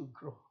it to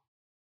grow.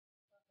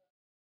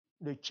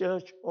 The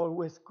church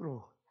always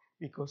grows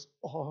because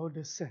all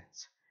the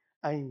saints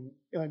are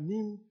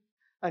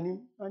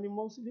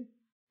animosity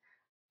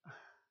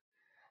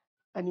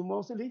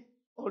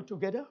all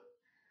together.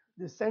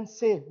 The saints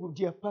say with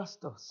their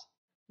pastors,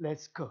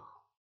 let's go.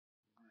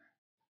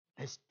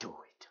 Let's do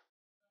it.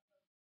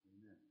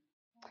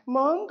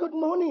 Mom, good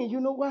morning. You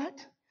know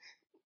what?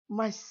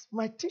 My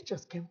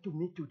teachers came to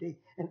me today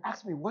and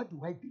asked me, what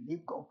do I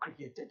believe God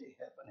created the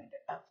heaven and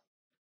the earth?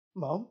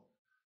 Mom,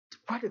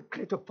 what a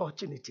great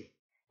opportunity.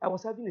 I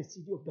was having a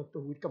CD of Dr.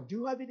 Whitcomb. Do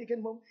you have it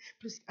again, Mom?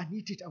 Please, I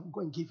need it. I'm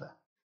going to give her.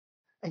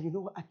 And you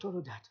know what? I told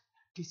her that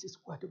this is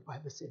what the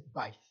Bible said.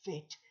 By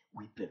faith,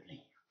 we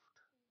believe.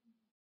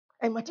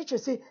 And my teacher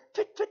said,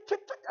 faith.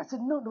 I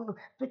said, no.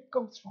 Faith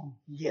comes from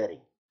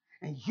hearing.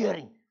 And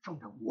hearing from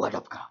the word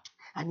of God.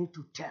 I need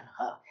to tell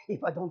her.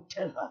 If I don't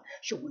tell her,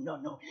 she will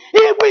not know.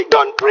 If we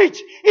don't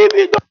preach, if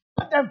we don't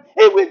tell them,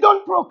 if we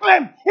don't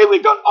proclaim, if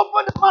we don't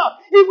open the mouth,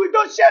 if we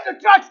don't share the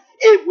tracts,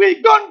 if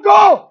we don't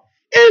go,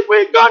 people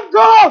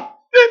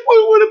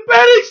will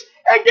perish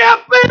and they are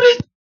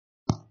perished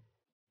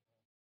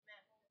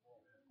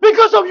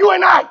because of you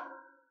and I.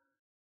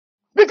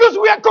 Because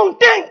we are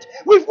content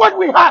with what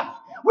we have.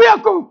 We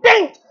are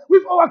content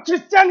with our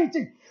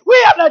Christianity.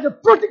 We are like the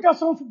prodigal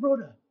son's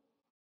brother.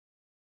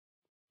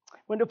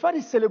 When the father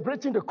is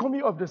celebrating the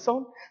coming of the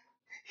son,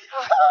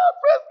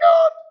 praise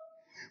God.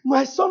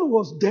 My son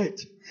was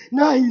dead.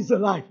 Now he is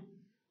alive.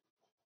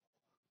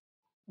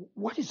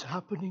 What is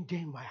happening there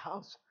in my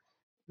house?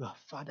 Your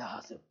father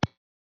has a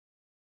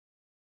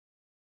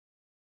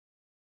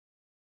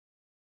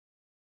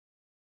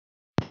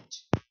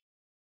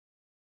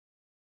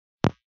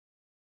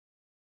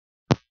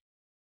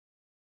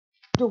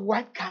the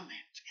white garment.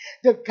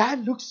 The guy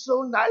looks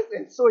so nice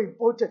and so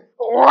important.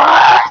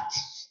 What?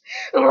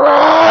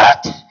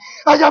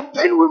 I have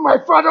been with my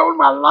father all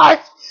my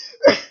life.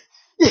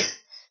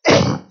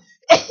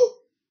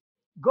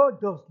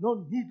 God does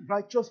not need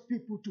righteous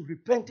people to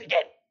repent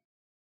again.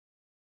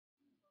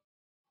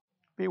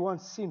 He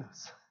wants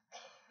sinners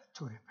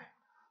to repent.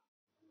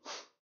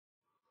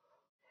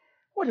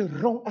 What a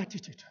wrong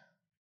attitude.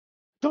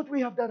 Don't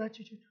we have that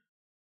attitude?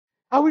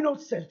 Are we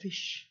not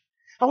selfish?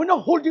 Are we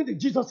not holding the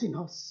Jesus in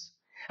us?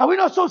 Are we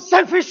not so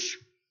selfish?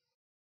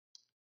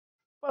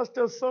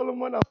 Pastor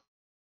Solomon,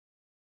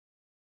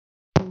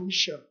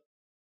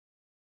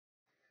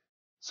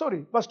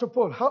 sorry, Pastor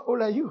Paul, how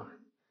old are you?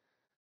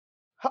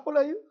 How old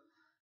are you?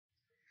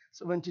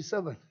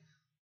 77.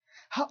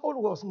 How old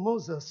was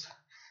Moses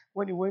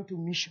when he went to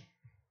mission?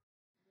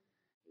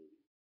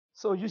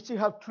 So you still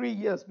have 3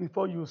 years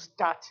before you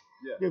start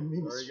the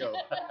ministry. There you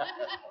go.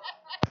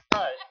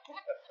 Right.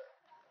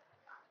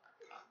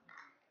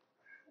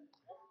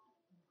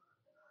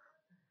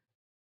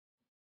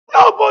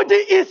 Nobody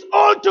is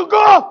old to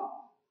go.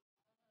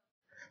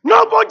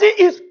 Nobody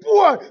is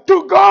poor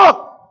to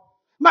go.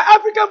 My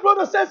African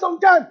brother said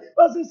sometimes,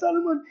 Pastor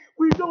Salomon,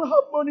 we don't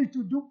have money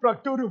to do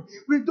practorium.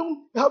 We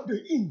don't have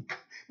the ink.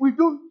 We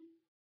don't.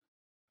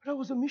 But I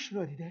was a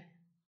missionary there.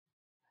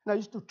 And I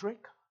used to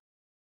trek.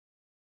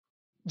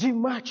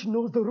 Jim March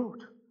knows the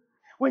road.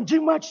 When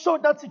Jim March saw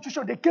that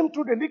situation, they came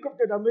through the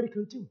helicopter,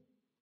 American team.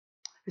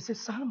 He said,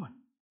 Salomon,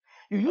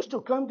 you used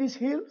to climb these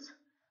hills?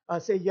 I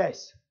said,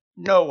 yes.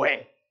 No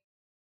way.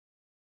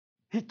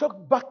 He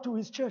talked back to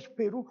his church,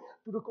 Peru,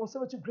 to the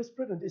Conservative Grace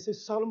President. They said,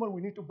 Salomon,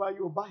 we need to buy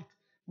you a bike,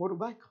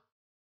 motorbike.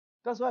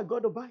 That's why I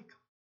got a bike.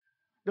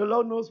 The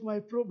Lord knows my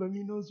problem.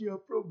 He knows your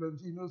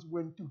problems. He knows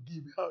when to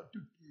give, how to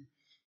give.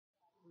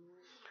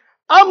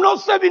 I'm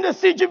not serving the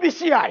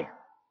CGBCI.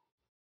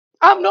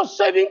 I'm not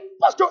serving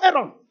Pastor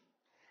Aaron.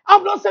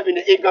 I'm not serving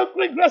the Eagle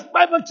Creek Grace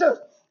Bible Church.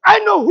 I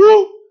know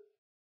who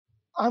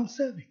I'm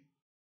serving.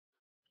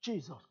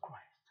 Jesus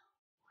Christ.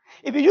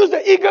 If you use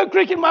the Eagle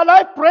Creek in my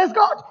life, praise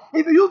God.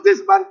 If you use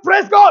this man,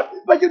 praise God.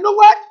 But you know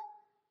what?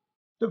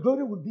 The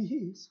glory will be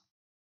His.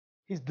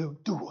 He's the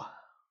doer.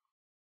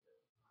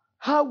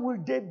 How will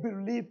they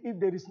believe if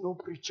there is no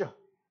preacher?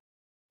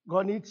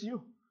 God needs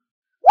you.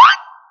 What?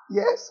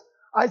 Yes.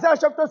 Isaiah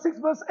chapter 6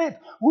 verse 8.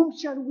 Whom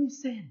shall we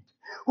send?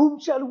 Whom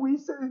shall we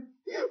send?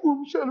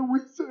 Whom shall we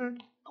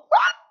send?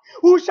 What?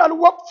 Who shall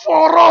work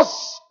for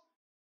us?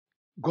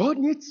 God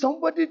needs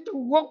somebody to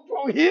work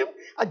for Him?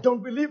 I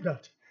don't believe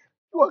that.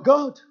 You are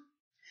God.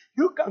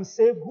 You can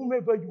save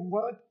whomever you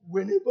want,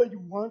 whenever you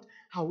want,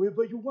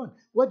 however you want.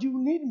 What do you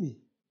need me?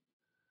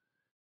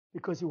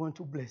 Because He wants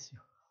to bless you.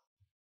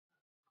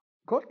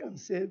 God can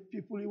save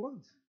people He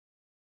wants.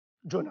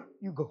 Jonah,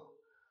 you go.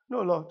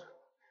 No, Lord,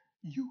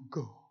 you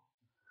go.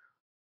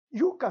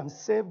 You can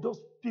save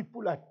those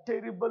people are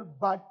terrible,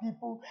 bad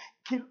people.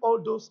 Kill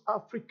all those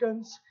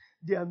Africans.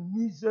 They are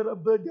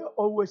miserable. They are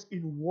always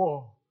in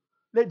war.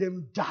 Let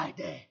them die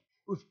there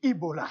with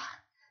Ebola.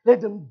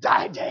 Let them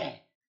die there.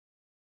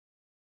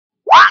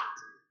 What?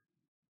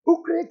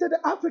 Who created the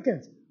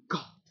Africans?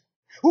 God.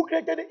 Who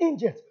created the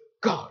Indians?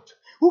 God.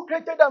 Who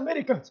created the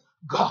Americans?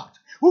 God.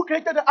 Who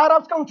created the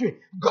Arab country?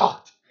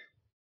 God.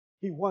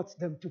 He wants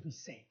them to be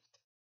saved.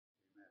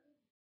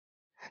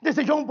 There's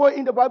a young boy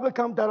in the Bible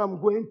camp that I'm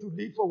going to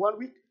lead for 1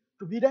 week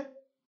to be there.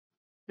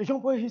 The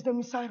young boy, his name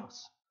is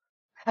Cyrus.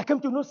 I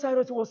came to know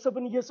Cyrus, he was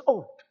 7 years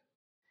old.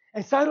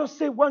 And Cyrus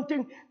said one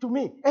thing to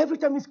me. Every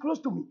time he's close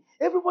to me.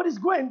 Everybody's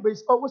going, but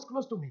he's always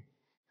close to me.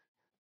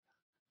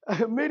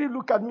 Mary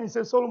looked at me and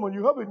said, Solomon,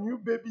 you have a new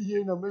baby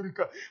here in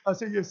America. I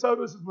said, yes,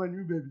 Cyrus is my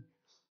new baby.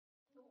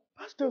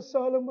 Pastor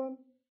Solomon,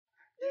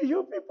 do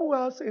you people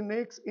have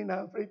snakes in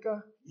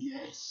Africa?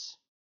 Yes.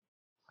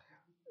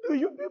 Do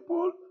you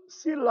people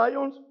see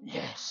lions?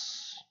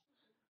 Yes.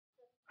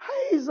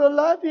 He is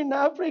alive in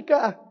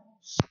Africa.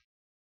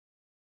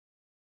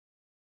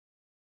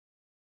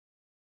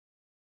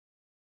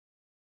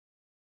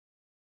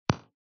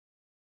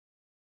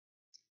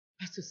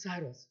 Pastor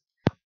Cyrus.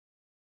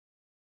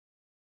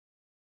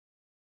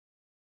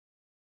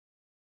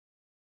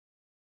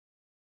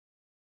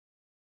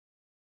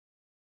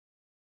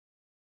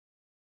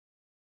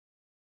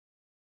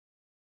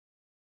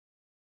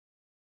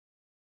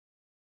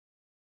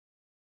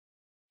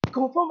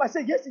 Confirm. I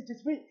said, yes, it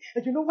is me.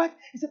 And you know what?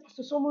 He said,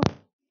 Pastor Solomon,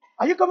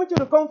 are you coming to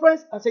the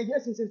conference? I said,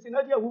 yes, in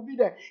Cincinnati, I will be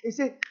there. He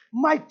said,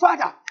 my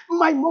father,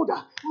 my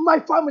mother,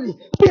 my family,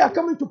 we are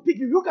coming to pick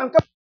you. You can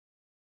come.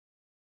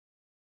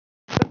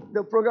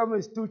 The program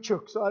is too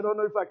choked, so I don't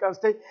know if I can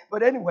stay.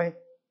 But anyway,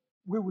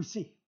 we will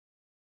see.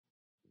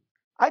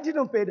 I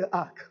didn't pay the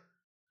ark.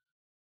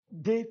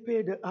 They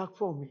paid the ark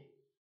for me.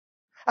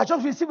 I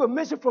just received a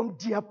message from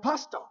their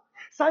pastor.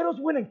 Cyrus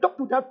went and talked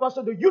to that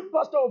pastor, the youth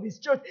pastor of his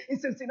church in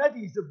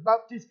Cincinnati. Is a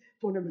Baptist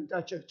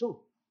fundamental church too.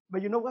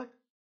 But you know what?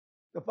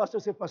 The pastor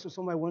said, Pastor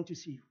Solomon, I want to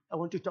see you. I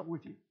want to talk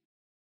with you.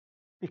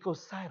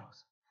 Because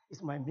Cyrus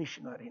is my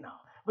missionary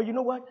now. But you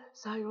know what?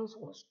 Cyrus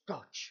was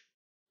touched.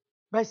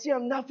 But I see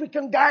an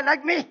African guy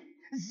like me,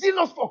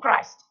 zealous for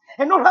Christ.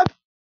 And not have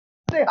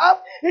they have.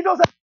 He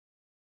doesn't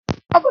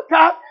have a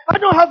car. I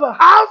don't have a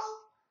house.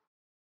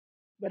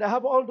 But I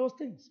have all those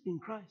things in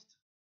Christ.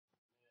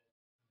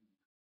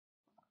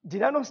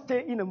 Did I not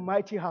stay in a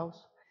mighty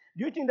house?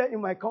 Do you think that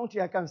in my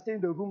country I can stay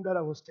in the room that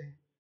I was staying?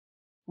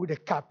 With a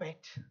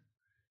carpet.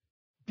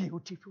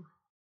 Beautiful.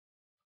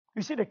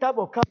 You see the type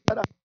of car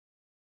that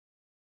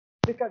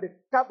the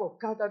type of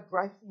car that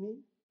drives me?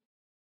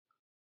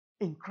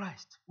 In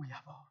Christ, we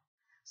have all.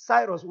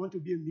 Cyrus wants to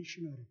be a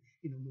missionary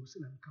in a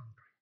Muslim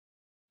country.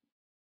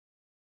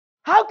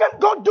 How can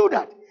God do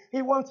that?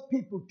 He wants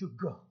people to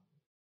go.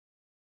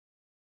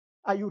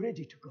 Are you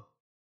ready to go?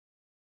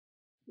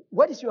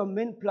 What is your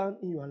main plan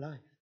in your life?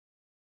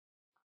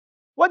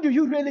 What do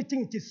you really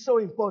think is so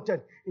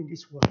important in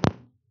this world?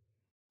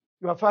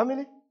 Your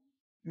family?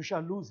 You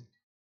shall lose it.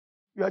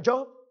 Your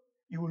job?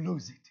 You will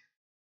lose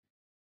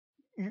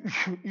it.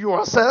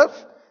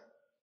 Yourself?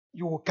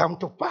 You will come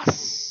to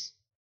pass.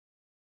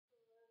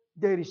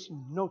 There is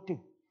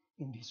nothing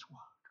in this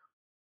world.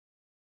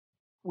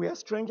 We are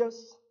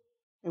strangers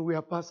and we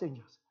are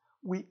passengers.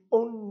 We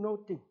own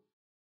nothing.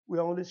 We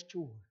are only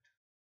stewards.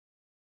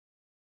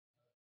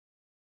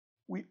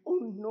 We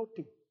own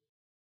nothing.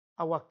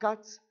 Our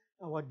cats,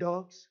 our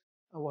dogs,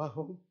 our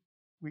home,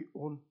 we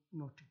own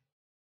nothing.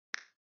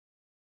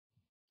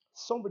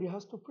 Somebody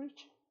has to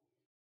preach.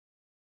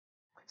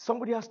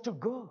 Somebody has to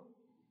go.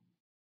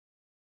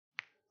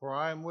 For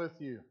I am with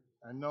you,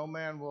 and no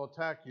man will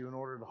attack you in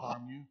order to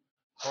harm you,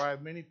 for I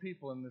have many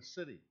people in this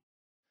city.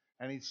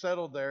 And he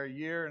settled there 1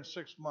 year and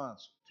 6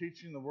 months,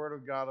 teaching the word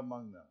of God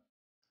among them.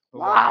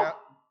 But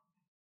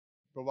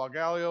while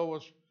Gallio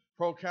was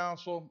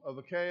proconsul of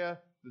Achaia,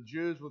 the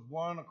Jews with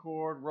one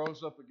accord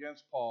rose up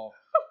against Paul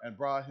and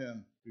brought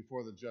him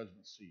before the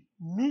judgment seat.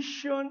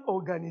 Mission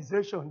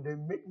organization, they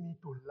make me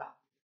to laugh.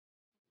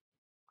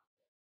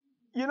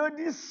 You know,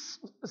 this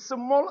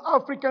small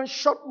African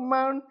short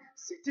man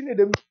sitting in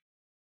the.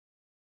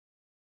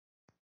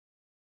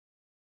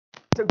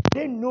 So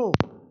they know.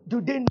 Do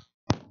they know?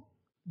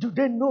 Do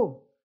they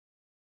know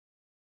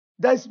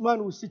That man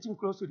who's sitting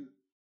close to them.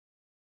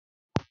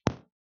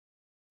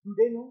 Do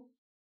they know?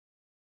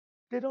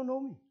 They don't know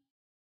me.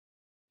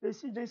 They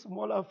see this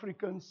small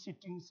African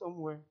sitting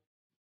somewhere.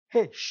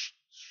 Hey, shh,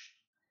 shh.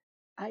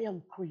 I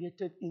am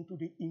created into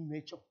the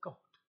image of God.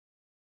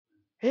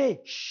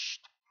 Hey, shh.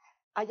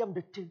 I am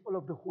the temple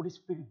of the Holy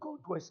Spirit.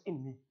 God dwells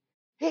in me.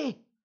 Hey,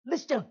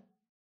 listen.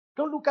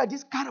 Don't look at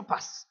this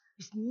carapace.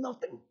 It's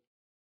nothing.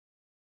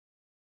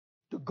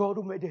 The God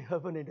who made the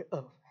heaven and the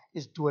earth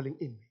is dwelling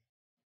in me.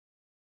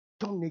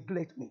 Don't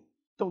neglect me.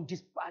 Don't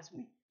despise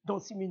me.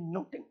 Don't see me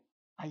nothing.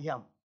 I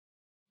am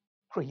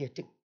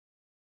creating.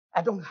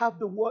 I don't have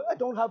the word. I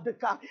don't have the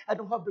car. I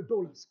don't have the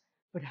dollars.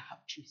 But I have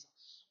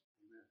Jesus.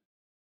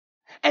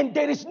 And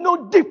there is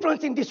no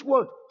difference in this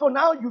world. For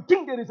now, you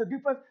think there is a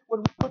difference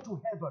when we go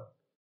to heaven.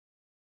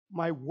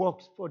 My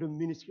works for the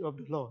ministry of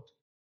the Lord,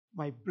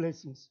 my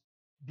blessings,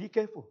 be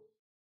careful,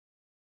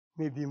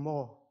 may be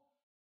more,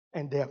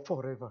 and they are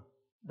forever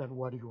than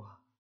what you are.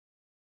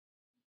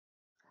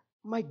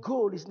 My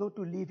goal is not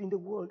to live in the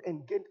world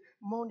and get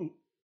money.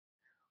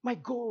 My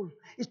goal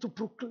is to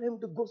proclaim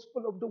the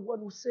gospel of the one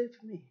who saved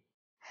me.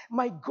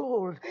 My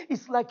goal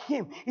is like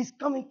him. He's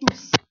coming to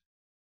save.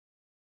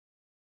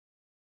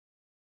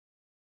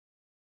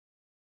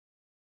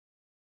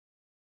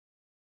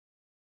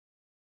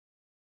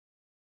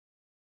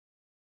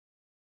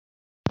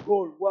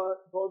 Goal,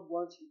 what God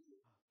wants you to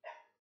have.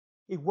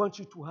 He wants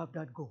you to have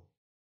that goal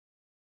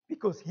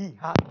because he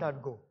had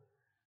that goal.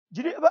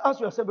 Did you ever ask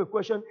yourself a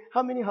question?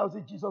 How many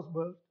houses Jesus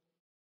built?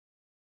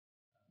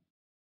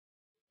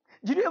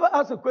 Did you ever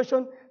ask the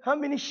question? How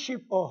many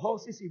sheep or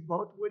horses he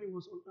bought when he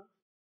was on earth?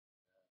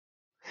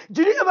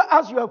 Did you ever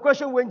ask you a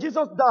question when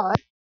Jesus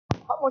died?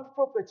 How much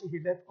property he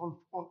left on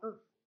earth?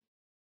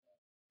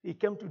 He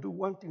came to do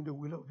one thing, the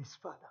will of his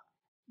Father.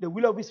 The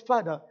will of his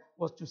Father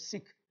was to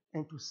seek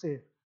and to save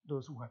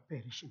those who are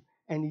perishing.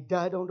 And he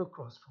died on the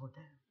cross for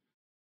them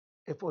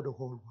and for the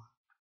whole world.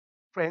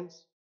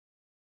 Friends,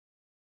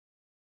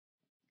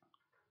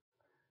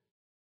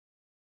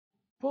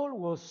 Paul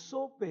was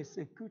so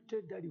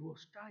persecuted that he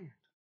was tired.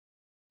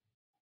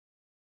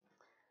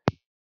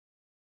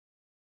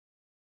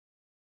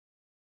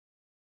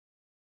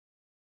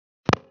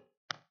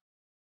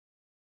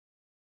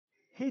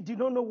 He did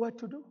not know what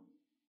to do.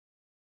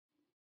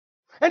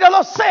 And the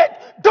Lord said,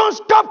 don't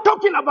stop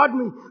talking about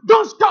me.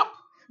 Don't stop.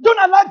 Don't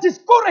allow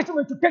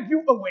discouragement to take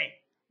you away.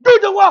 Do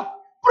the work.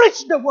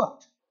 Preach the word.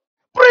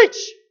 Preach.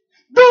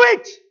 Do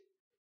it.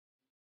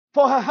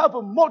 For I have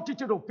a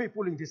multitude of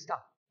people in this town.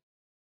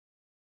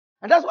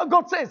 And that's what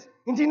God says.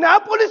 In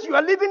Indianapolis, you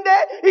are living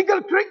there,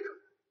 Eagle Creek.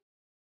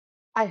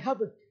 I have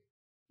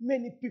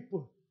many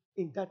people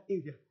in that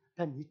area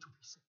that need to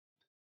be saved.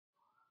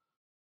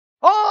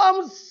 Oh,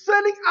 I'm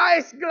selling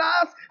ice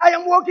glass. I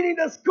am working in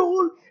the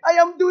school. I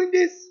am doing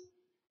this.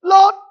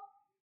 Lord,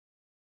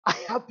 I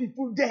have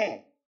people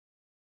there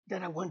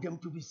that I want them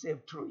to be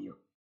saved through you.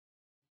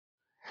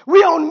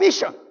 We are on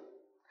mission.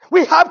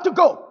 We have to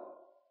go.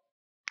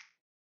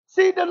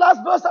 See the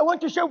last verse I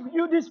want to share with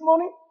you this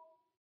morning?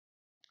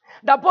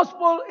 The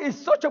apostle is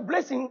such a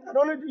blessing. I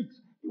don't know if it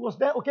was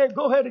there. Okay,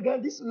 go ahead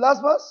again. This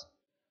last verse.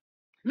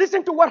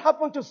 Listen to what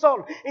happened to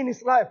Saul in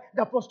his life,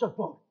 the apostle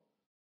Paul.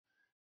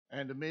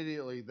 And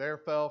immediately there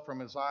fell from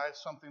his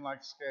eyes something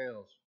like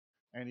scales,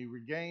 and he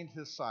regained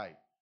his sight.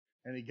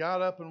 And he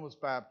got up and was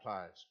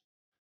baptized.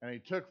 And he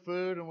took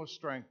food and was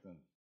strengthened.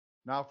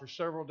 Now for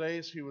several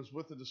days he was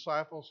with the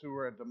disciples who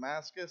were at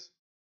Damascus.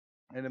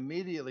 And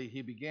immediately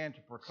he began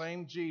to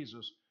proclaim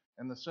Jesus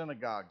in the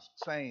synagogues,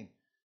 saying,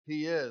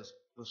 He is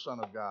the Son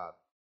of God.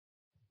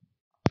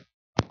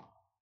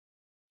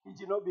 He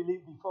did not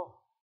believe before.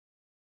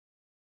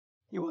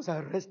 He was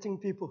arresting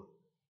people.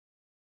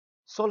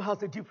 Saul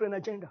has a different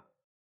agenda.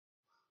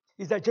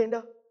 His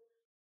agenda,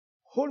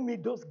 hold me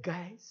those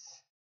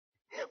guys,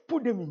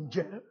 put them in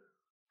jail,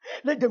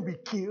 let them be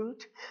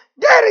killed.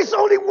 There is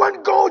only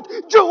one God.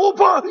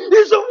 Jehovah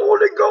is the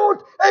only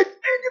God. And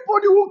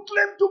anybody who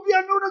claims to be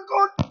another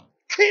God,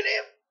 kill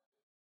him.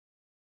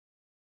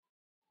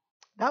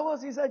 That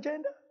was his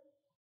agenda.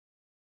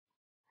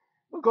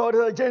 But God's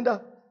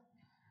agenda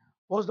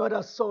was not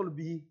that Saul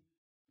be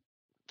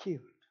killed.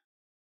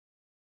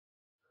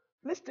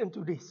 Listen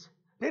to this.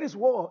 There is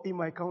war in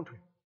my country,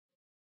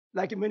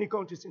 like in many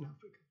countries in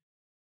Africa.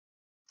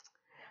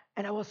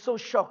 And I was so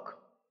shocked.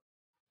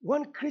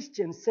 One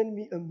Christian sent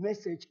me a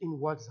message in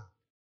WhatsApp.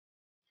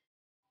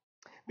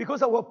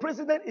 Because our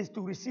president is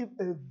to receive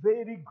a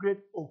very great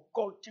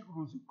occultic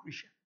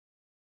Rosicrucian.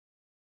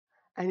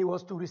 And he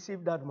was to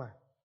receive that man.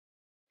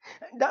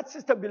 And that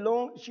sister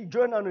she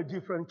joined on a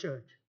different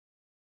church.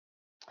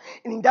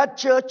 And in that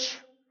church,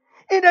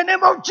 in the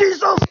name of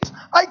Jesus,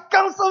 I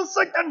cancel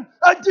Satan.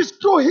 I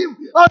destroy him.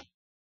 I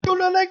to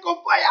the lake of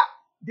fire.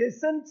 They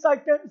send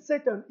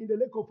Satan in the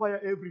lake of fire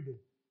every day.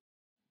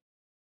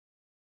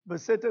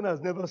 But Satan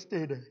has never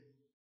stayed there.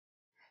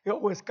 He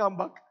always come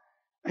back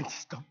and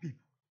stop people.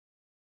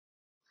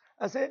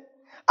 I said,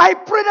 I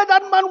pray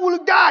that man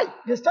will die.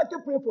 They started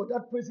praying for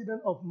that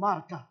president of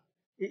Malta.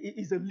 He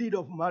is the leader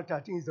of Malta. I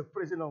think he's the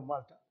president of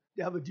Malta.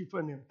 They have a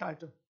different name,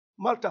 title.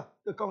 Malta,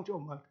 the country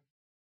of Malta,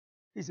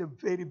 is a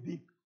very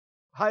big,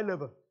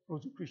 high-level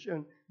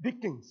prosecution,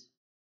 big things.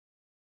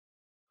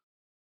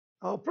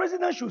 Our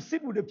president should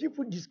sit with the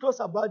people, discuss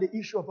about the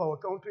issue of our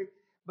country,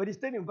 but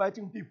instead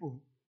inviting people,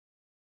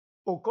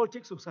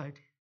 occultic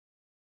society,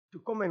 to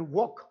come and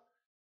walk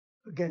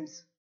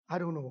against, I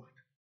don't know what.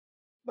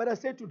 But I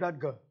said to that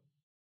girl,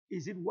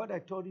 is it what I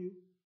told you?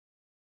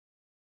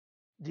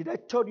 Did I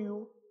tell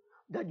you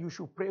that you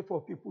should pray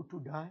for people to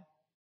die?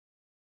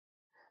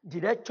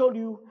 Did I tell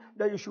you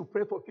that you should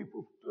pray for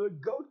people to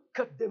God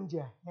cut them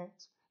their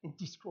heads and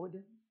destroy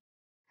them?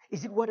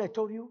 Is it what I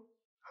told you?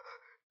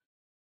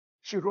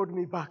 She wrote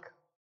me back,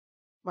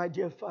 my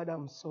dear Father,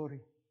 I'm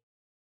sorry.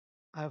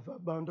 I have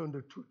abandoned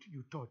the truth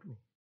you taught me.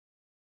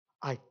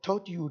 I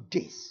taught you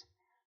this.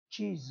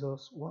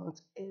 Jesus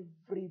wants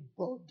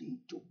everybody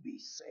to be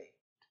saved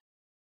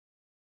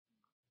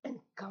and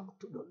come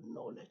to the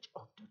knowledge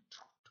of the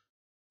truth.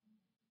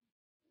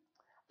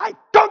 I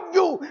told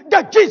you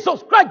that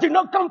Jesus Christ did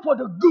not come for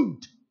the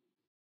good.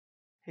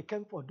 He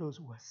came for those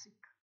who are sick,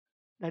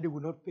 that they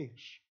will not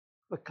perish,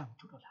 but come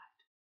to the light.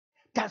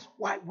 That's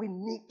why we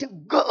need to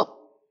go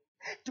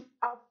to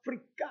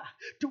Africa,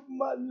 to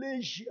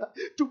Malaysia,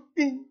 to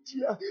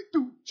India,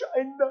 to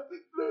China.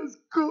 Let's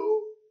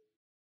go.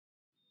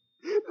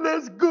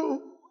 Let's go.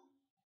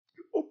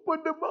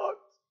 Open the mouth,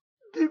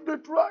 give the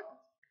tract,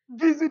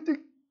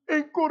 visiting,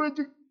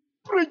 encouraging,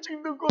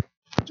 preaching the gospel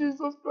of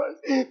Jesus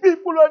Christ.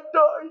 People are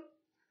dying.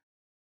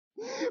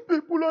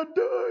 People are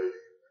dying.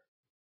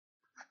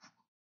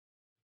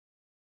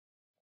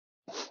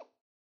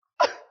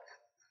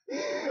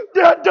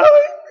 They are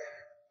dying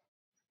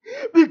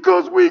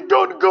because we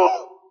don't go,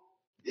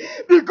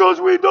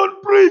 because we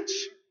don't preach,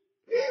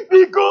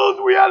 because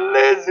we are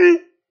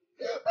lazy,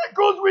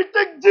 because we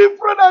take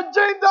different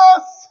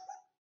agendas.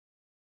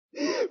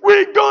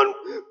 We don't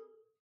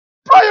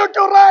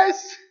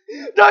prioritize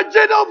the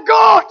agenda of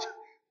God.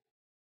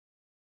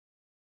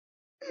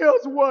 He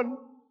has one.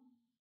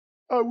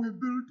 I will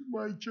build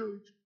my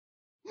church.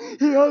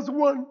 He has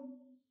one.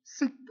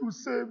 Seek to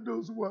save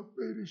those who are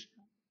perishing.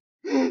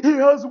 He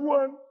has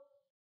one.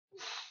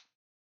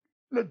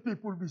 Let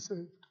people be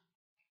saved.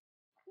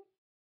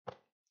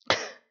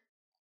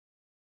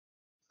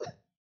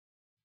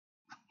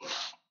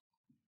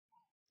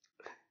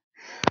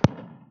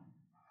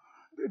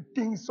 The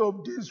things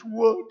of this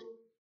world,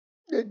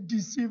 they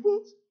deceive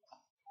us.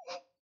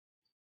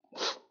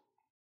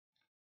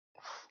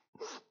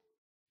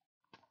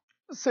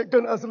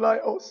 Satan has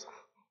lied us.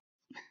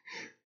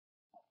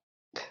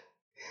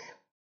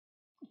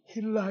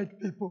 He lied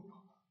people.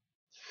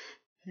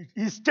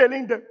 He's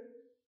telling them,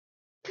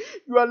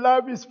 your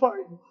life is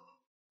fine.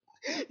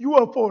 You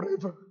are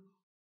forever.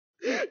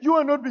 You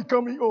are not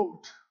becoming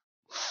old.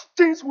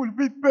 Things will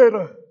be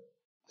better.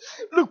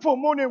 Look for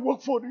money and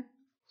work for it.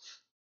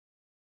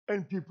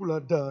 And people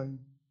are dying.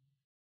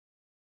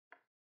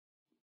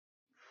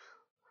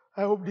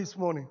 I hope this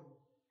morning,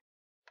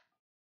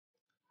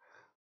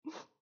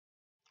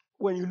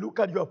 when you look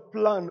at your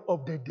plan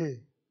of the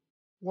day,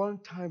 one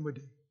time a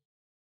day,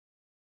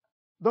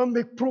 don't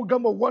make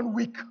program of 1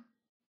 week.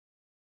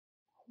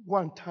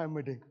 One time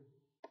a day.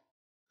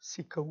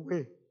 Seek a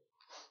way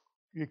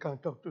you can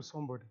talk to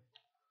somebody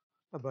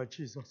about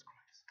Jesus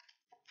Christ.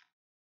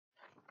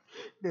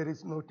 There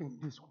is nothing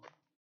this one.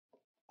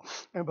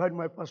 I invite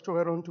my pastor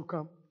Aaron to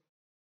come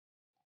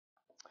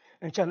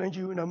and challenge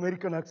you in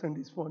American accent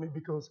this morning,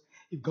 because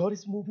if God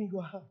is moving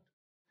your heart,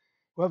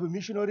 we have a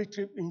missionary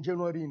trip in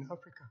January in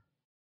Africa.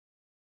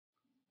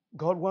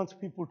 God wants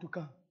people to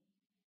come.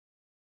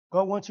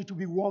 God wants you to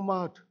be warm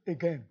out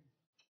again.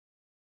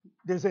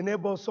 There's a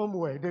neighbor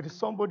somewhere. There is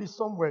somebody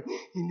somewhere.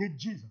 He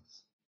needs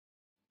Jesus.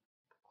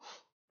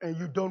 And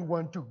you don't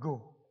want to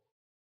go.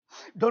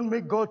 Don't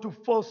make God to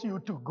force you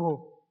to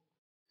go.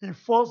 He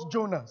forced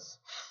Jonas,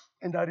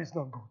 and that is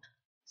not good.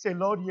 Say,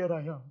 Lord, here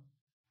I am.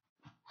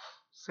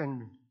 Send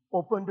me.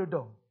 Open the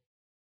door,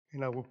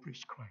 and I will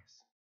preach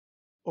Christ.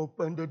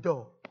 Open the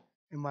door,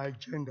 and my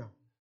agenda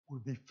will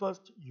be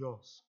first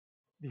yours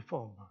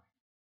before mine.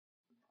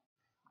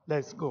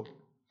 Let's go.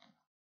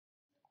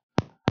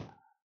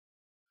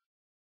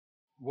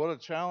 What a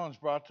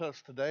challenge brought to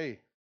us today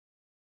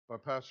by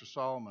Pastor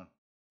Solomon.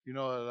 You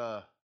know,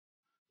 it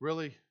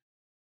really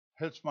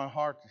hits my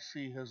heart to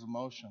see his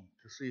emotion,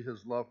 to see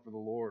his love for the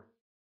Lord,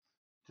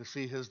 to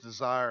see his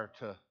desire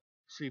to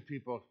see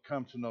people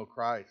come to know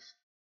Christ.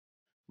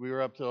 We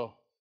were up till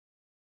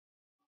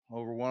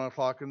over 1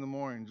 o'clock in the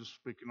morning just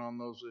speaking on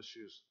those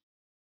issues.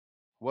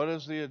 What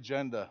is the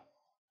agenda?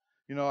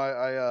 You know,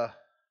 I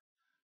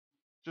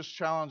just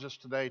challenge us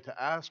today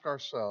to ask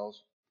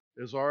ourselves,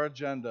 is our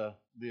agenda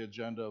the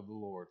agenda of the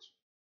Lord's?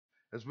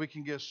 As we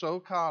can get so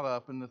caught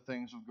up in the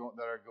things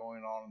that are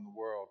going on in the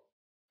world,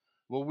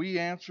 will we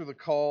answer the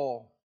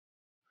call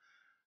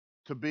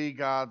to be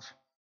God's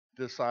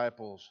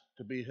disciples,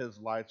 to be his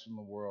lights in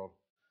the world,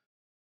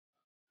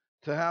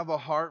 to have a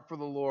heart for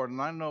the Lord?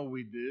 And I know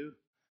we do,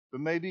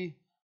 but maybe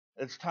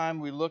it's time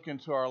we look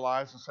into our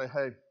lives and say,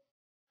 hey,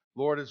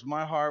 Lord, is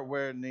my heart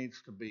where it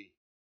needs to be?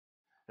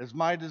 It's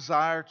my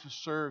desire to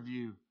serve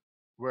you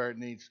where it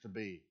needs to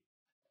be.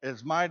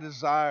 It's my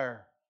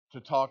desire to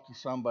talk to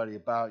somebody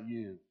about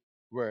you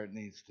where it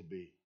needs to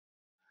be.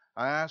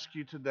 I ask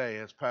you today,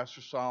 as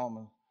Pastor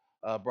Solomon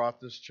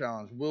brought this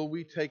challenge, will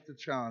we take the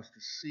challenge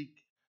to seek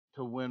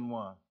to win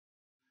one?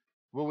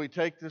 Will we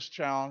take this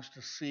challenge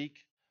to seek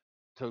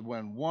to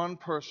win one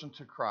person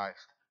to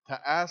Christ, to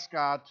ask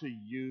God to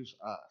use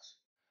us?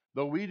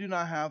 Though we do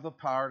not have the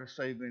power to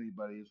save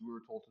anybody, as we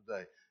were told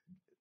today,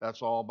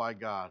 that's all by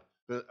God.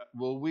 But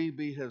will we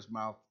be his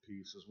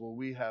mouthpieces? Will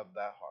we have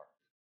that heart?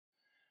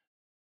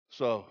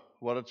 So,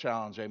 what a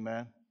challenge,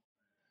 amen?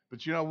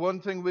 But you know,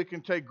 one thing we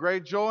can take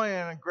great joy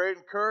in and great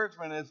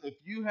encouragement is if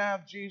you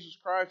have Jesus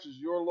Christ as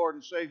your Lord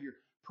and Savior,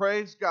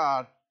 praise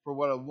God for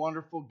what a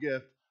wonderful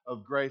gift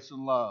of grace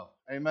and love.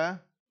 Amen?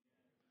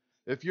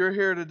 If you're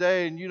here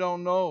today and you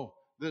don't know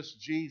this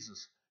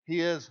Jesus, he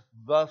is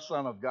the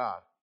Son of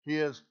God. He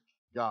is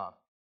God.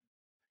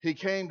 He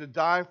came to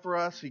die for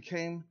us. He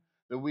came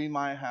that we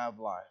might have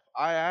life.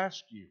 I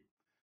ask you,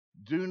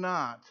 do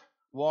not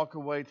walk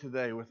away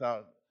today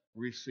without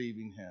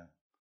receiving him.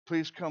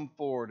 Please come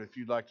forward if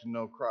you'd like to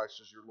know Christ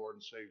as your Lord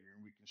and Savior,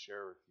 and we can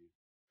share with you.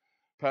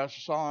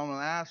 Pastor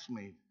Solomon asked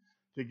me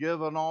to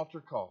give an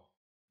altar call.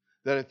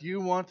 That if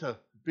you want to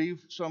be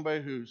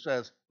somebody who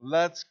says,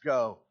 let's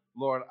go,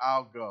 Lord,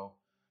 I'll go,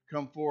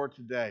 come forward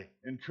today.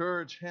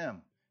 Encourage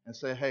him and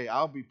say, hey,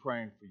 I'll be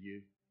praying for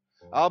you.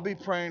 I'll be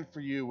praying for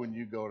you when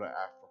you go to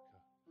Africa.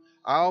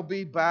 I'll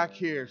be back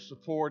here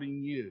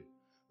supporting you.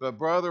 But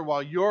brother,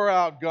 while you're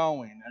out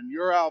going and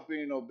you're out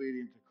being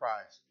obedient to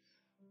Christ,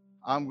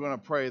 I'm going to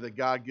pray that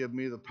God give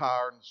me the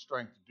power and the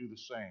strength to do the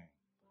same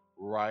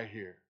right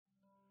here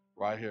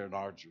in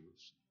our Jerusalem.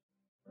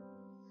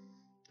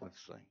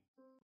 Let's sing.